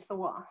up against the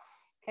wall.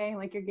 Okay,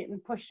 like you're getting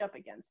pushed up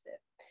against it.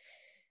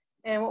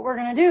 And what we're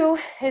going to do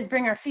is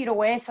bring our feet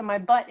away. So my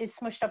butt is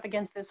smushed up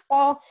against this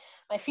wall.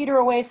 My feet are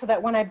away so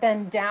that when I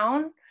bend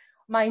down,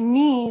 my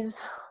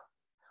knees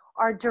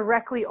are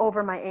directly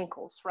over my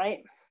ankles,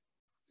 right?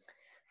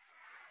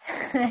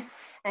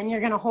 And you're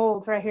going to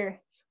hold right here.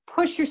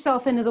 Push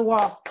yourself into the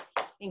wall.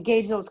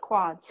 Engage those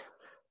quads.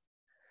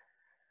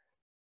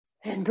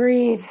 And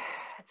breathe.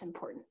 That's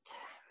important.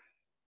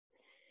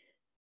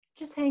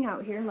 Just hang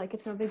out here like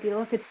it's no big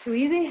deal. If it's too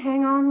easy,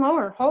 hang on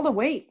lower. Hold the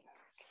weight.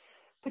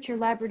 Put your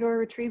Labrador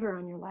Retriever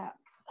on your lap.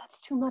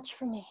 That's too much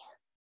for me.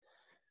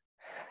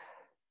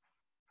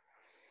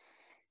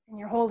 And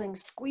you're holding,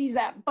 squeeze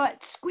that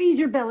butt, squeeze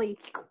your belly,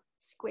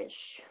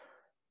 squish.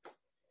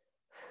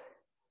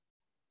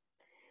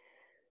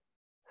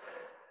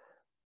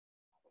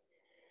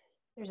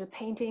 There's a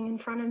painting in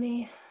front of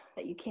me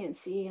that you can't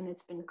see, and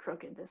it's been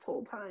crooked this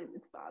whole time.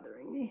 It's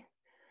bothering me.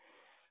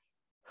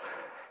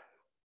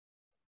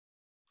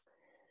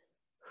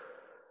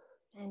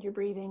 And you're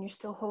breathing, you're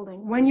still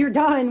holding. When you're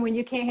done, when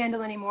you can't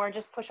handle anymore,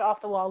 just push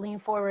off the wall, lean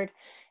forward,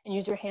 and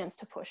use your hands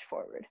to push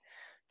forward.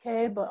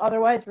 Okay, but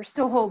otherwise, we're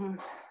still holding.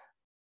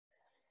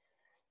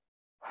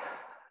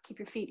 Keep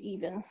your feet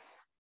even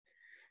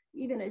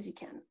as you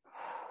can.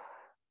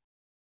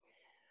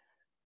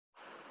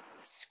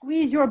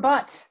 Squeeze your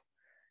butt.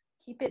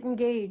 Keep it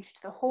engaged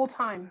the whole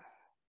time.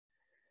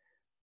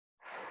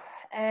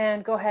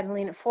 And go ahead and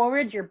lean it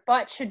forward. Your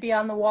butt should be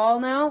on the wall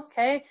now,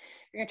 okay?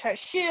 You're gonna try to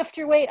shift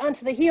your weight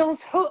onto the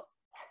heels.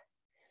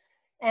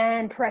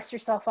 And press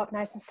yourself up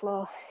nice and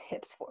slow,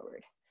 hips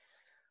forward.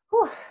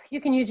 Whew.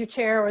 You can use your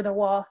chair or the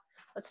wall.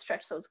 Let's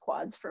stretch those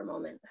quads for a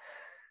moment.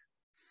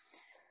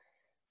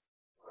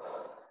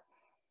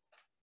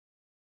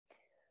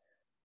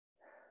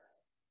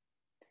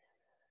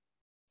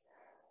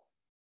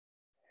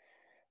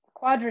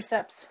 The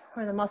quadriceps,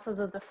 or the muscles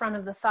of the front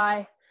of the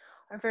thigh,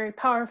 are very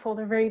powerful.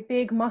 They're very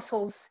big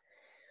muscles.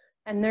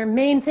 And their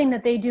main thing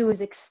that they do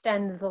is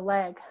extend the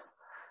leg.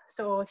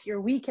 So if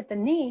you're weak at the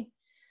knee,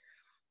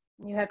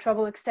 and you have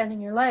trouble extending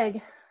your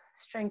leg,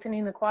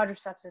 strengthening the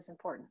quadriceps is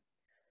important.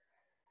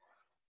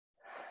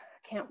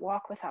 Can't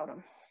walk without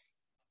them.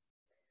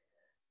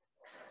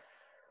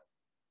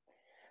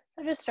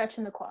 So just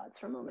stretching the quads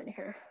for a moment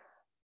here.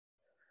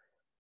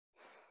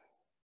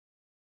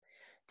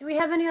 Do we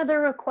have any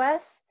other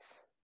requests,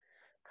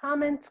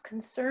 comments,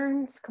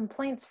 concerns,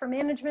 complaints for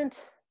management?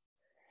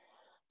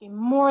 Be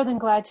more than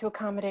glad to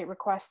accommodate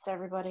requests,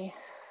 everybody.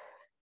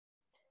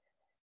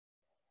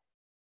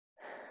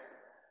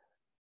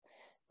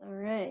 All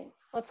right,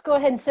 let's go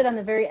ahead and sit on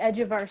the very edge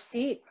of our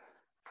seat.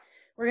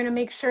 We're gonna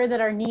make sure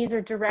that our knees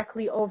are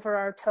directly over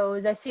our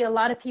toes. I see a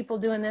lot of people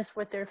doing this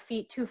with their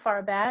feet too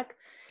far back.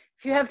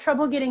 If you have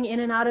trouble getting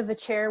in and out of a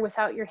chair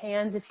without your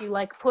hands, if you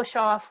like push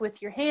off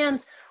with your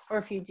hands, or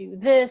if you do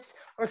this,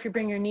 or if you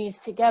bring your knees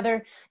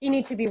together, you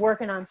need to be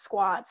working on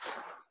squats,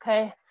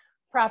 okay?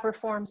 Proper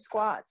form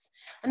squats.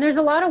 And there's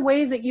a lot of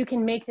ways that you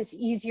can make this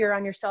easier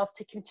on yourself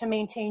to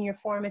maintain your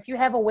form. If you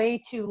have a way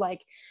to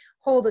like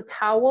hold a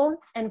towel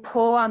and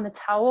pull on the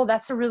towel,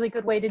 that's a really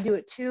good way to do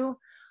it too.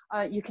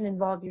 You can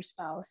involve your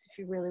spouse if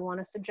you really want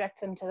to subject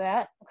them to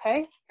that,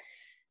 okay?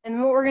 And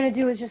what we're gonna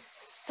do is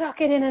just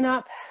suck it in and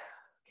up,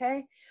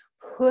 okay?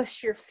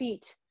 Push your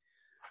feet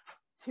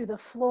through the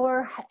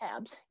floor,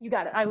 abs. You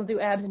got it. I will do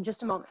abs in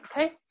just a moment,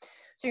 okay?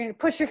 So you're gonna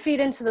push your feet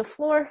into the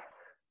floor,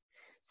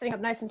 sitting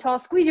up nice and tall,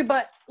 squeeze your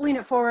butt, lean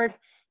it forward,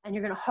 and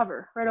you're gonna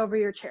hover right over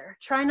your chair.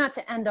 Try not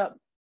to end up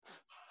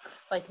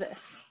like this,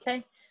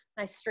 okay?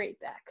 Nice straight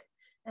back.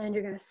 And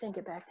you're gonna sink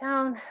it back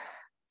down.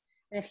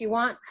 And if you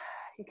want,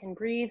 you can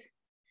breathe,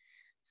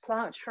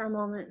 slouch for a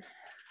moment,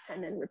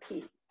 and then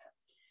repeat.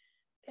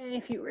 Okay,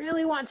 if you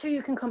really want to,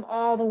 you can come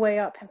all the way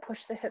up and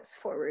push the hips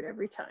forward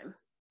every time.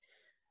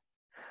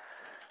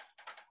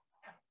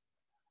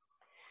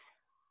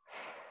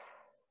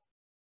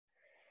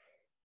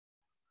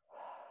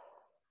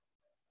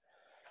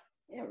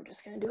 Yeah, we're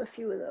just gonna do a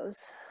few of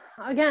those.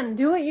 Again,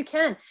 do what you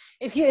can.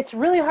 If it's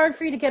really hard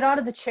for you to get out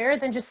of the chair,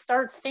 then just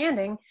start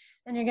standing,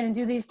 and you're going to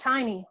do these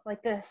tiny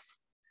like this.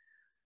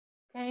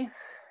 Okay.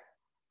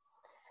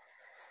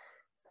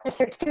 If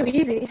they're too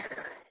easy,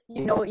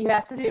 you know what you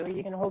have to do.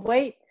 You can hold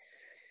weight,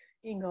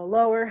 you can go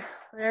lower,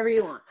 whatever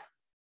you want.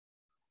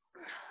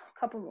 A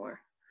couple more.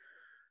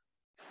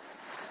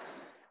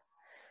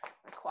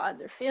 My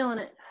quads are feeling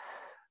it.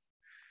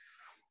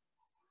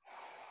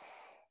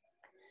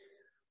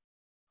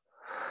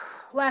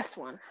 Last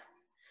one.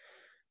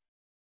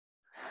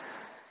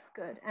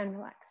 Good, and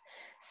relax.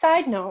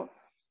 Side note,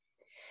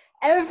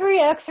 every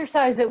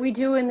exercise that we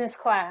do in this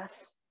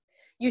class,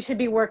 you should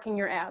be working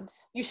your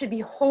abs. You should be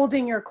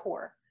holding your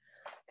core,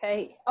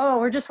 okay? Oh,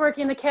 we're just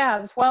working the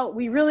calves. Well,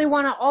 we really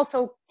wanna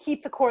also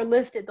keep the core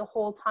lifted the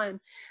whole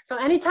time. So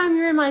anytime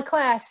you're in my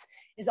class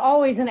is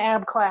always an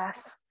ab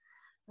class,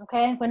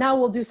 okay? But now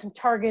we'll do some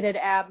targeted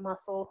ab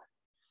muscle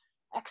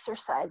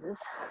exercises.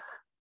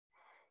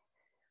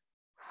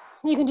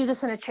 You can do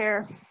this in a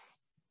chair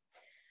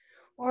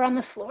or on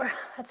the floor.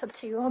 That's up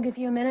to you. I'll give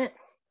you a minute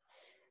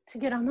to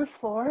get on the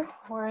floor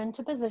or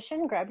into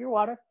position. Grab your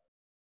water.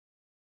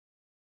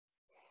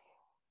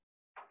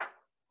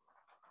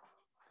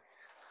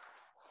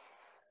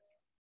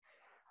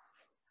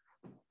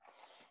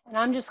 And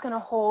I'm just gonna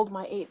hold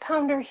my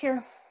 8-pounder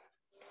here.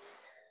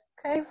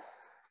 Okay.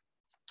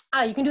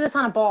 You can do this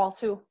on a ball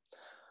too.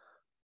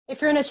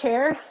 If you're in a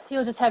chair,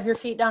 you'll just have your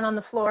feet down on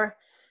the floor.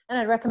 And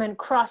I'd recommend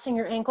crossing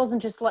your ankles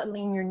and just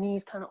letting your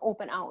knees kind of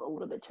open out a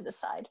little bit to the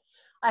side.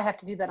 I have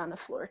to do that on the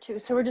floor too.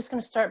 So we're just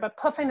gonna start by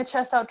puffing the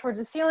chest out towards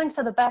the ceiling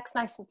so the back's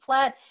nice and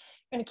flat.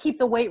 You're gonna keep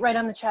the weight right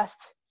on the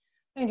chest.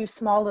 You're gonna do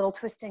small little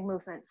twisting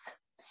movements.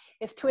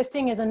 If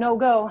twisting is a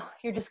no-go,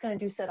 you're just gonna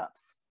do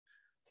sit-ups,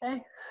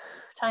 okay?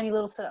 Tiny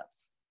little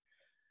sit-ups.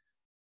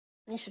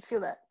 You should feel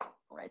that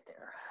right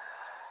there.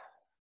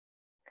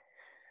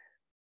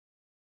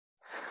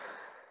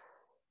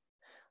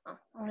 Oh,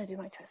 I wanna do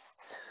my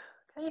twists,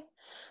 okay?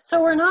 So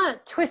we're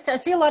not twisted. I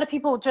see a lot of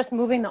people just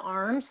moving the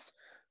arms.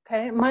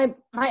 Okay, my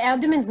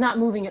abdomen's not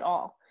moving at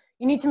all.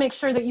 You need to make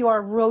sure that you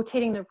are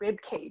rotating the rib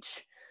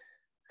cage.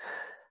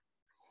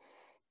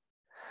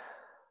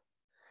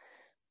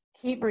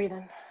 Keep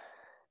breathing.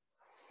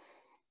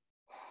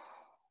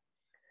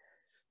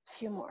 A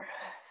few more.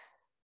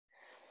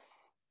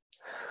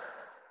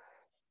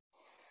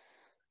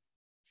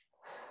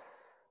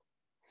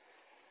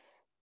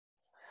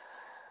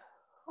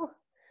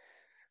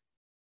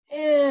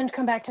 And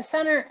come back to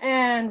center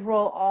and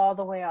roll all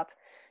the way up.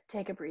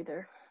 Take a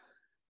breather.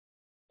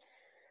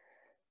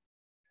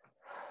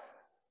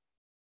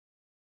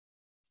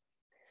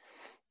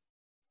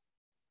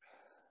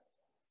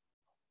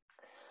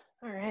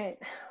 All right,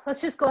 let's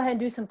just go ahead and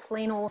do some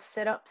plain old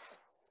sit-ups.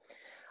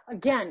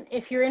 Again,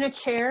 if you're in a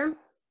chair,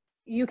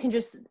 you can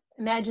just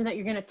imagine that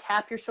you're gonna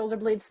tap your shoulder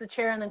blades to the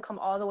chair and then come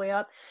all the way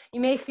up. You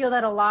may feel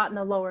that a lot in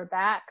the lower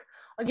back.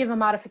 I'll give a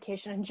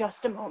modification in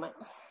just a moment.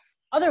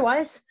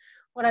 Otherwise,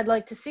 what I'd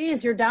like to see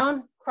is you're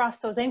down, cross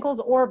those ankles,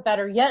 or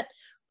better yet,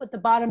 put the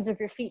bottoms of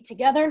your feet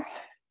together,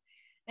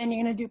 and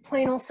you're gonna do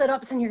plain old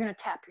sit-ups and you're gonna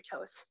tap your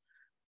toes,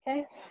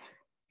 okay?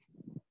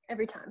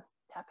 Every time,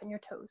 tapping your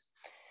toes.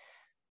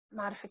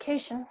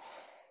 Modification.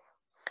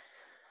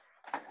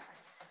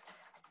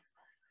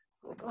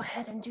 We'll go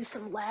ahead and do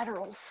some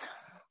laterals,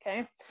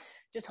 okay?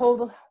 Just hold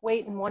the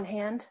weight in one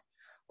hand,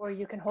 or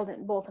you can hold it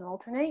in both and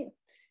alternate.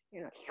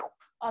 You're gonna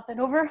up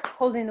and over,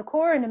 holding the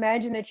core, and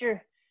imagine that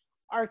you're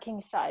arcing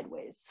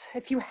sideways.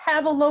 If you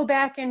have a low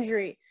back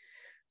injury,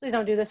 please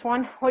don't do this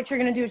one. What you're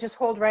gonna do is just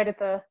hold right at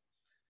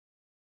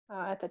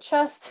the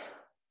chest,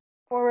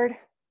 forward,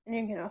 and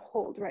you're gonna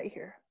hold right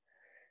here.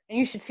 And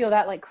you should feel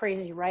that like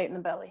crazy right in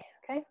the belly,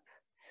 okay?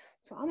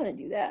 So I'm gonna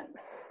do that.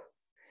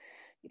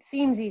 It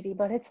seems easy,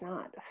 but it's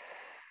not.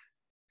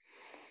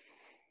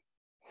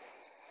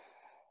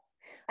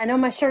 I know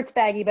my shirt's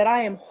baggy, but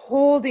I am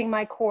holding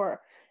my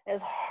core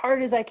as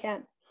hard as I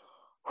can.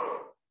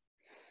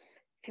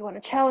 If you want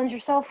to challenge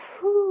yourself,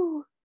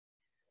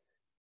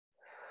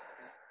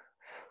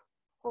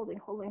 holding,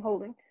 holding,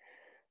 holding.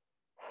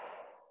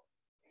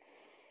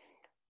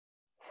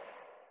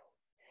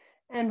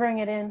 And bring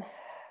it in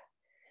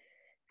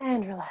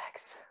and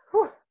relax.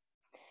 Whew.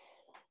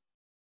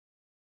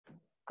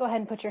 Go ahead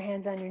and put your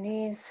hands on your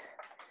knees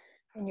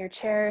in your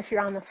chair. If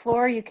you're on the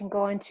floor, you can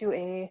go into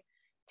a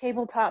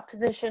tabletop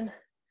position.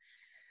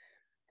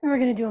 And we're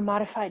gonna do a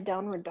modified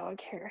downward dog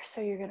here. So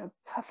you're gonna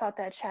puff out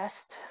that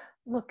chest,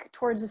 look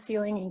towards the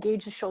ceiling,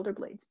 engage the shoulder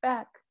blades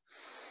back.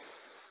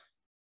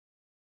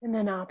 And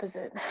then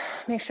opposite.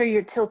 Make sure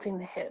you're tilting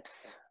the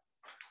hips.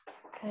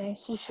 Okay,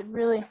 so you should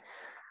really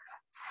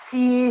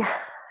see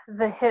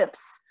the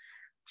hips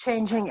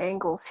changing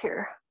angles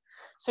here.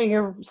 So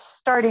you're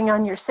starting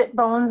on your sit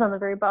bones on the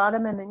very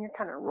bottom, and then you're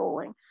kind of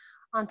rolling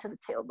onto the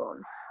tailbone.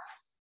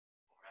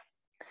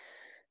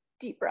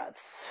 Deep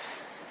breaths.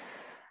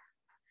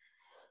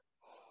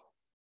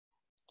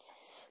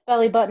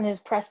 Belly button is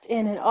pressed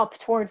in and up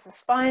towards the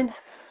spine.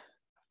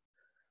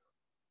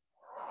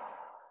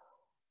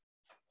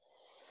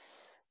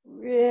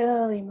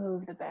 Really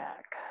move the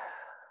back.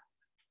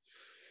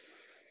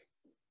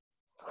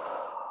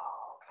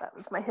 That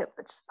was my hip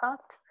that just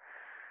popped.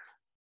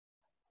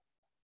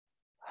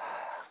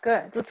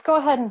 Good. Let's go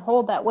ahead and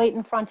hold that weight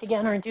in front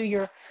again, or do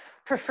your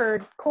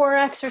preferred core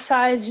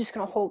exercise. Just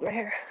going to hold right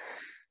here.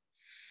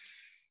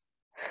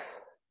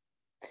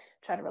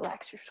 Try to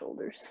relax your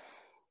shoulders.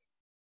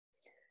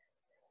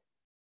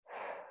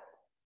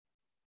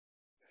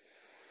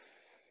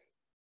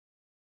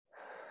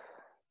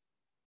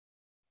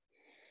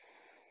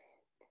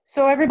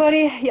 So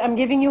everybody, I'm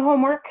giving you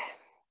homework,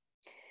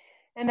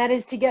 and that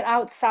is to get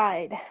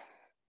outside.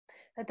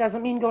 That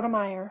doesn't mean go to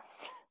Meijer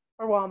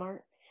or Walmart.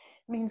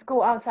 It means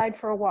go outside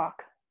for a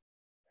walk.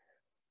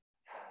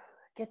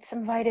 Get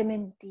some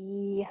vitamin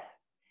D.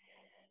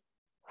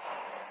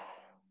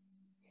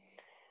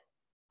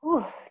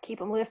 Ooh, keep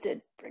them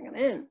lifted, bring them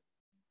in,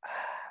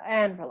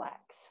 and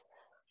relax.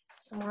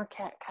 Some more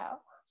cat-cow.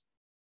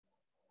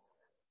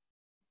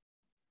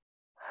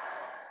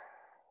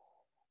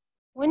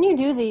 When you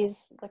do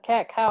these, the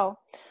cat-cow,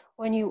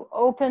 when you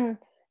open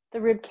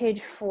the rib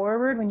cage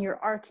forward, when you're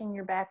arcing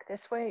your back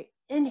this way,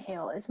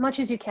 inhale as much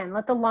as you can.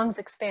 Let the lungs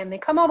expand. They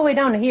come all the way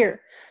down to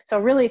here. So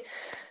really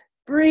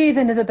breathe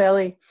into the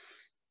belly.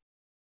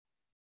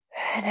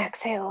 And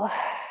exhale.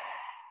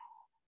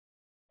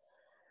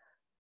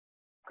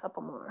 A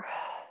couple more.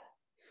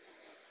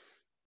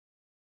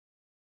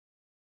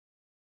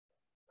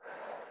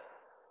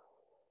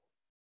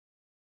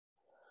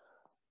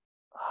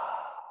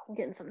 I'm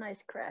getting some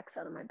nice cracks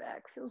out of my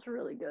back. Feels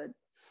really good.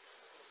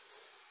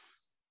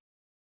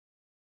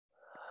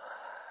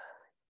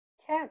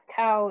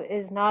 Cat-cow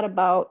is not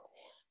about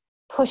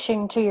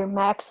pushing to your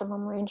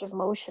maximum range of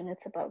motion.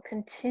 It's about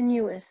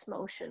continuous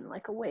motion,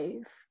 like a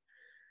wave,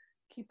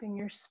 keeping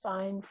your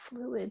spine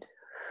fluid.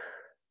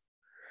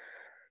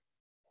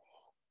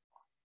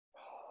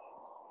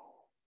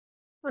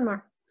 One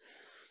more.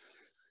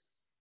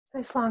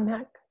 Nice long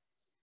neck.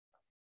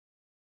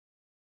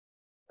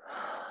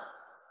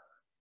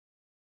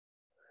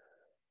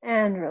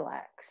 And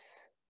relax.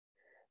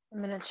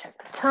 I'm going to check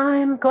the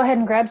time. Go ahead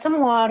and grab some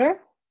water.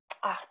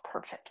 Ah,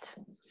 perfect.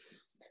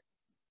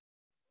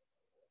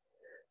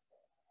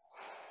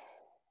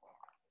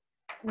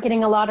 I'm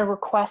getting a lot of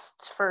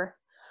requests for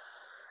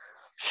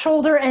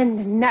shoulder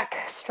and neck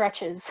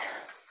stretches.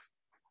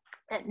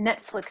 And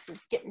Netflix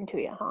is getting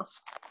to you, huh?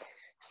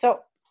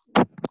 So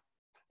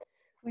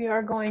we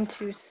are going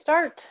to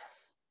start.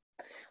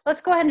 Let's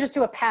go ahead and just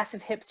do a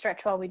passive hip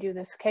stretch while we do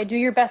this, okay? Do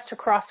your best to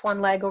cross one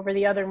leg over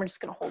the other, and we're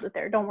just gonna hold it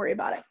there. Don't worry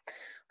about it,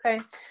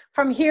 okay?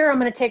 From here, I'm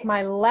gonna take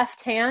my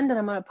left hand and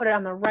I'm gonna put it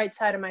on the right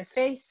side of my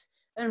face,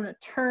 and I'm gonna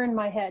turn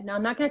my head. Now,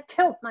 I'm not gonna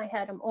tilt my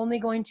head. I'm only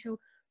going to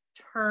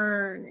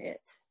turn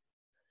it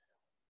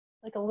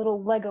like a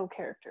little Lego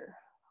character,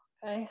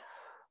 okay?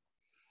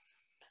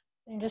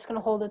 I'm just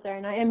gonna hold it there,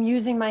 and I am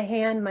using my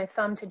hand, my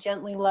thumb, to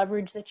gently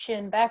leverage the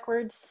chin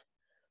backwards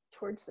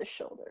towards the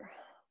shoulder.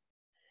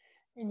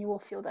 And you will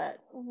feel that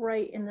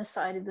right in the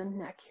side of the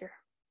neck here,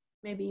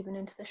 maybe even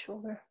into the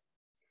shoulder.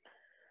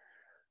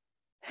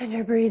 And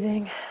you're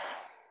breathing.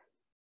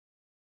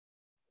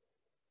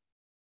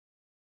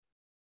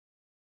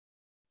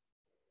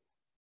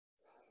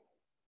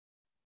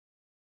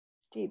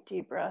 Deep,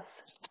 deep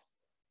breaths.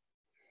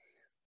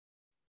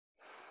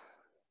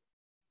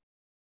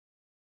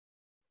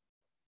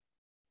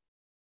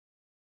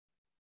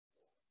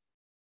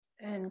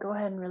 And go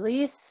ahead and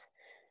release.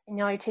 And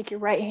now you take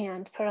your right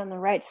hand, put it on the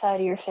right side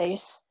of your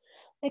face.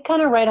 Like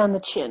kind of right on the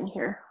chin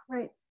here,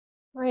 right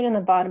in the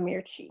bottom of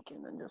your cheek,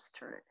 and then just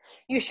turn it.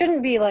 You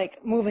shouldn't be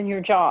like moving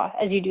your jaw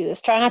as you do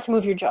this. Try not to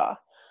move your jaw.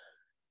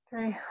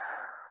 Okay.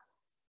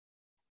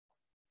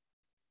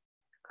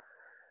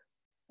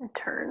 And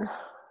turn.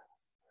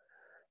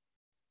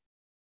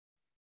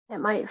 It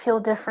might feel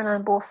different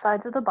on both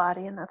sides of the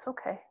body, and that's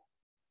okay.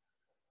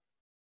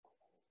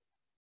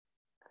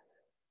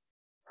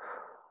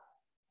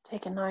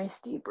 Take a nice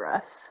deep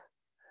breath,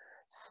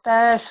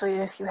 especially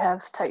if you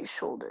have tight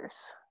shoulders.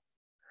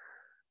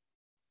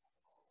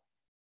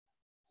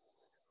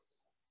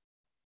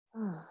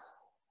 We're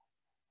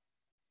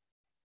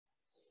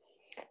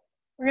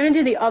going to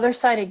do the other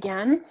side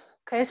again.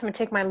 Okay, so I'm going to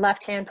take my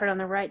left hand, put it on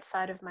the right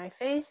side of my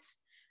face.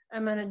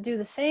 I'm going to do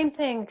the same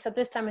thing, except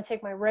this time I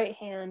take my right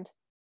hand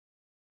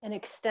and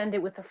extend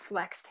it with a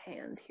flexed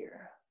hand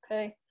here.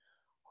 Okay,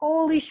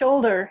 holy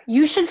shoulder.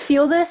 You should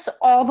feel this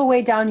all the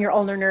way down your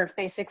ulnar nerve,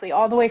 basically,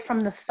 all the way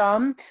from the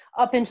thumb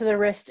up into the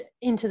wrist,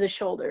 into the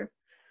shoulder.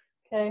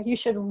 Okay, you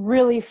should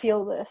really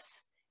feel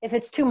this. If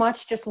it's too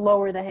much, just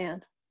lower the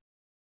hand.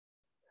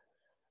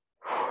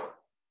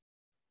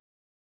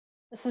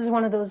 This is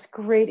one of those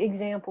great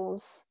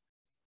examples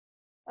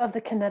of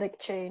the kinetic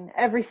chain.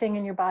 Everything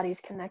in your body is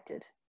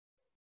connected.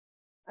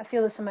 I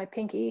feel this in my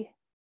pinky,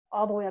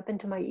 all the way up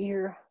into my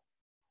ear.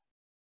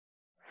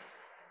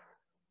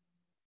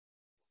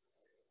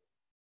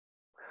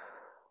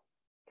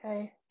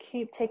 Okay,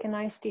 keep taking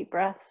nice deep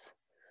breaths.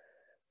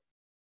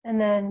 And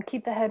then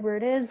keep the head where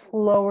it is,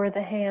 lower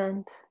the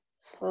hand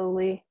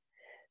slowly.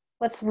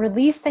 Let's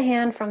release the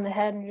hand from the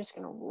head, and you're just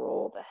gonna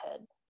roll the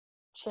head,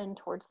 chin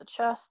towards the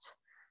chest.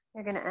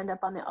 You're gonna end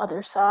up on the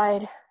other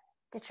side.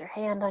 Get your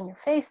hand on your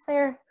face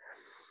there.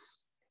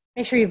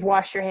 Make sure you've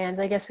washed your hands.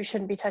 I guess we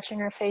shouldn't be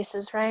touching our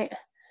faces, right?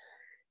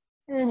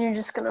 And you're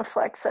just going to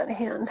flex that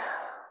hand.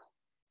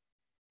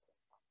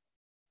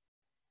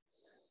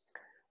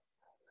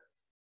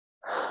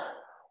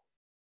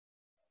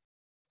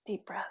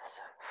 Deep breaths.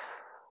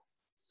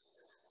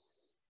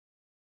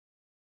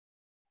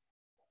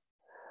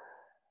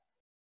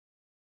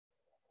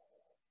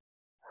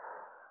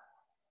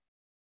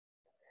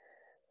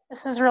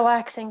 This is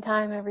relaxing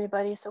time,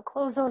 everybody. So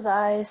close those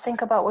eyes.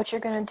 Think about what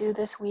you're going to do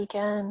this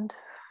weekend.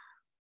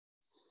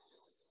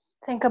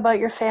 Think about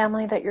your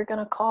family that you're going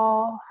to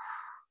call.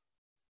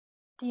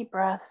 Deep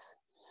breaths.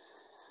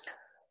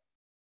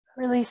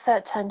 Release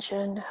that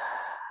tension.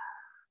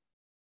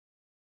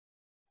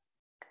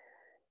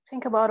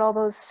 Think about all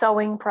those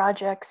sewing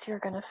projects you're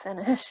going to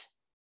finish.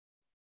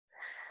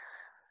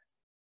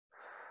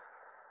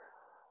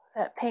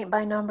 That paint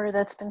by number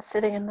that's been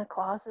sitting in the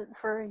closet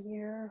for a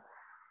year.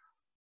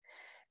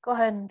 Go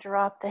ahead and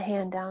drop the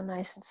hand down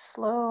nice and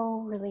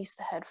slow. Release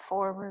the head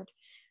forward.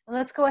 And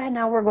let's go ahead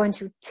now. We're going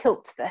to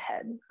tilt the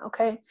head,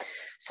 okay?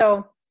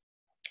 So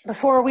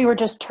before we were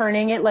just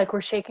turning it like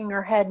we're shaking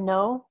our head,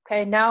 no.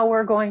 Okay, now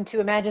we're going to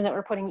imagine that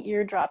we're putting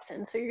eardrops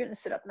in. So you're going to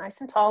sit up nice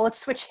and tall. Let's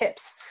switch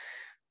hips,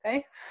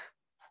 okay?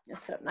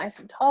 Just sit up nice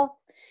and tall.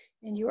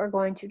 And you are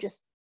going to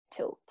just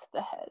tilt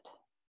the head.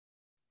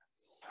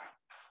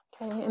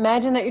 Okay,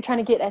 imagine that you're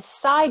trying to get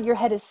your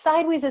head as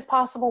sideways as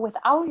possible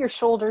without your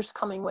shoulders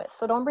coming with.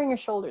 So don't bring your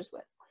shoulders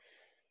with.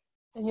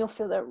 And you'll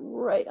feel that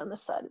right on the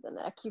side of the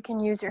neck. You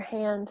can use your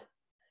hand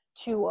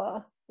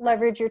to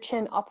leverage your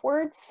chin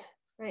upwards,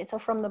 right? So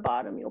from the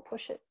bottom, you'll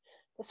push it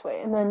this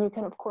way. And then you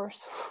can, of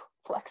course,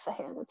 flex the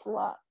hand. It's a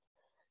lot.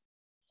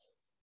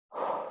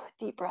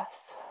 Deep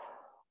breaths.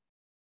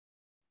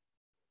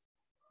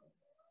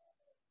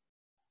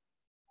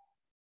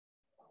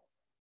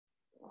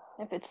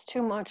 If it's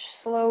too much,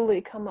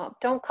 slowly come up.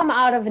 Don't come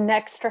out of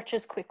neck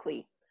stretches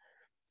quickly.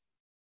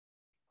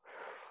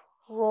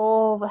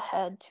 Roll the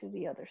head to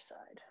the other side.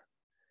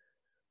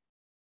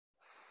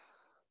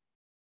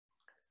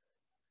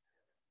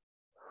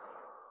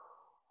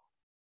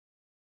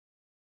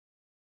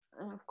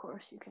 And of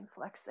course, you can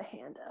flex the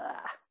hand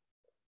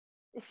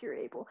if you're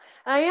able.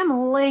 I am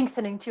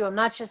lengthening too. I'm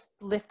not just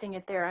lifting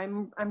it there.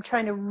 I'm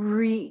trying to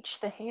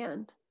reach the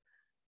hand.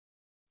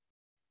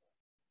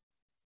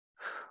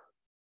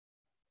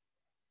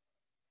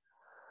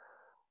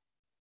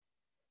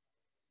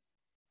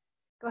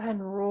 Go ahead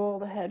and roll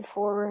the head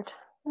forward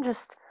and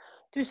just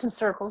do some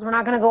circles. We're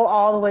not going to go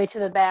all the way to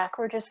the back.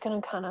 We're just going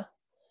to kind of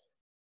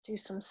do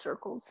some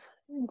circles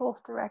in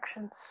both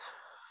directions.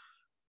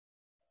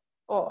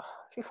 Oh,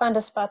 if you find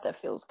a spot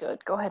that feels good,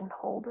 go ahead and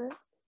hold it.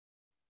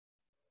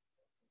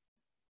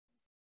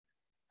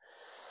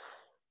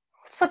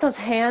 Let's put those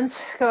hands,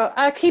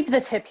 I'll keep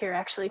this hip here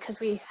actually because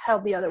we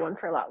held the other one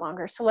for a lot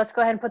longer. So let's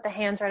go ahead and put the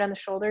hands right on the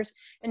shoulders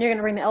and you're going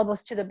to bring the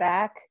elbows to the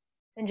back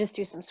and just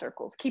do some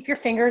circles. Keep your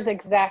fingers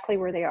exactly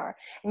where they are.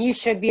 And you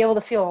should be able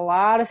to feel a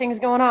lot of things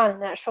going on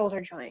in that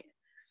shoulder joint.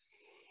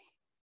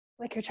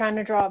 Like you're trying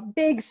to draw a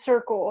big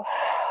circle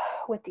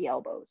with the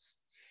elbows.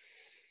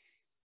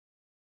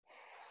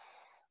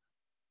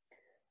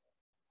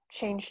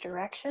 Change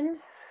direction.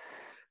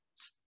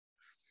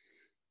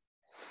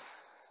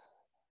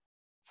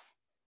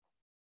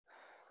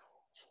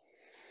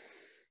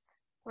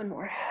 One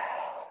more.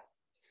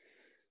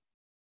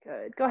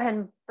 Good. Go ahead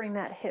and bring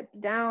that hip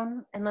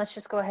down and let's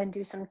just go ahead and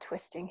do some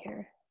twisting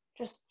here.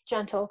 Just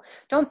gentle.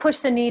 Don't push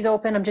the knees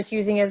open. I'm just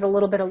using it as a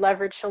little bit of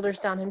leverage, shoulders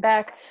down and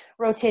back,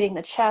 rotating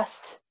the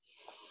chest.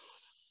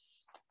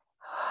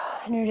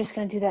 And you're just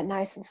going to do that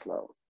nice and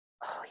slow.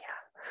 Oh, yeah.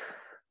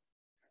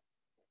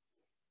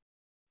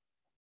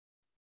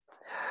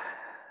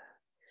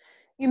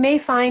 You may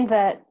find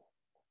that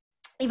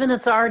even though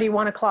it's already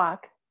 1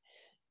 o'clock,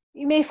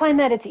 you may find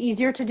that it's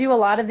easier to do a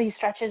lot of these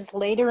stretches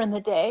later in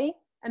the day,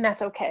 and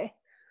that's okay.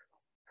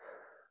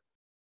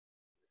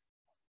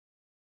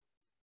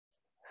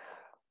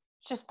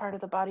 It's just part of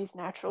the body's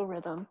natural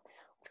rhythm.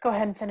 Let's go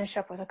ahead and finish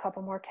up with a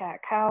couple more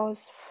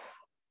cat-cows.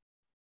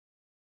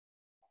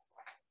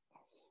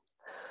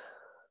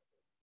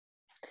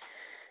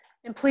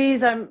 And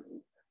please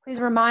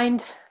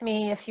remind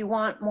me if you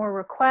want more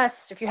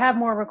requests, if you have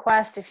more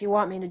requests, if you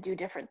want me to do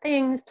different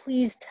things,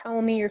 please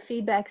tell me. Your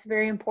feedback's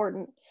very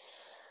important.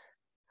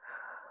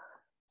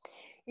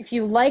 If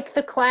you like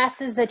the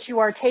classes that you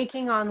are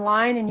taking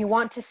online and you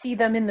want to see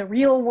them in the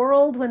real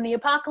world when the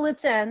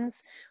apocalypse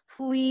ends,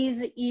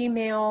 please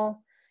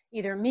email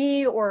either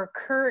me or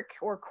Kirk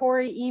or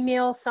Corey,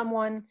 email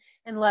someone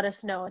and let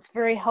us know. It's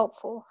very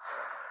helpful.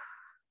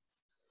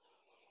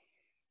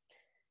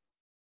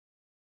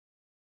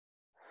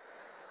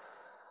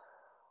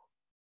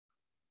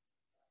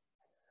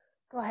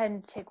 Go ahead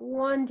and take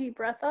one deep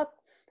breath up.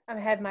 I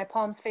had my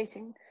palms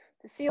facing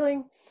the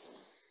ceiling.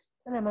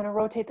 And I'm going to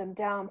rotate them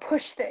down,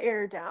 push the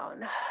air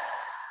down.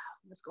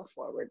 Let's go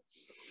forward.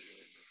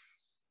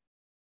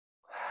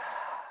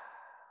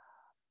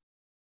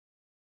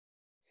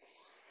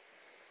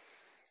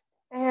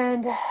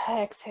 And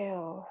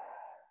exhale.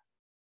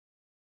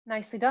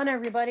 Nicely done,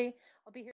 everybody. I'll be here.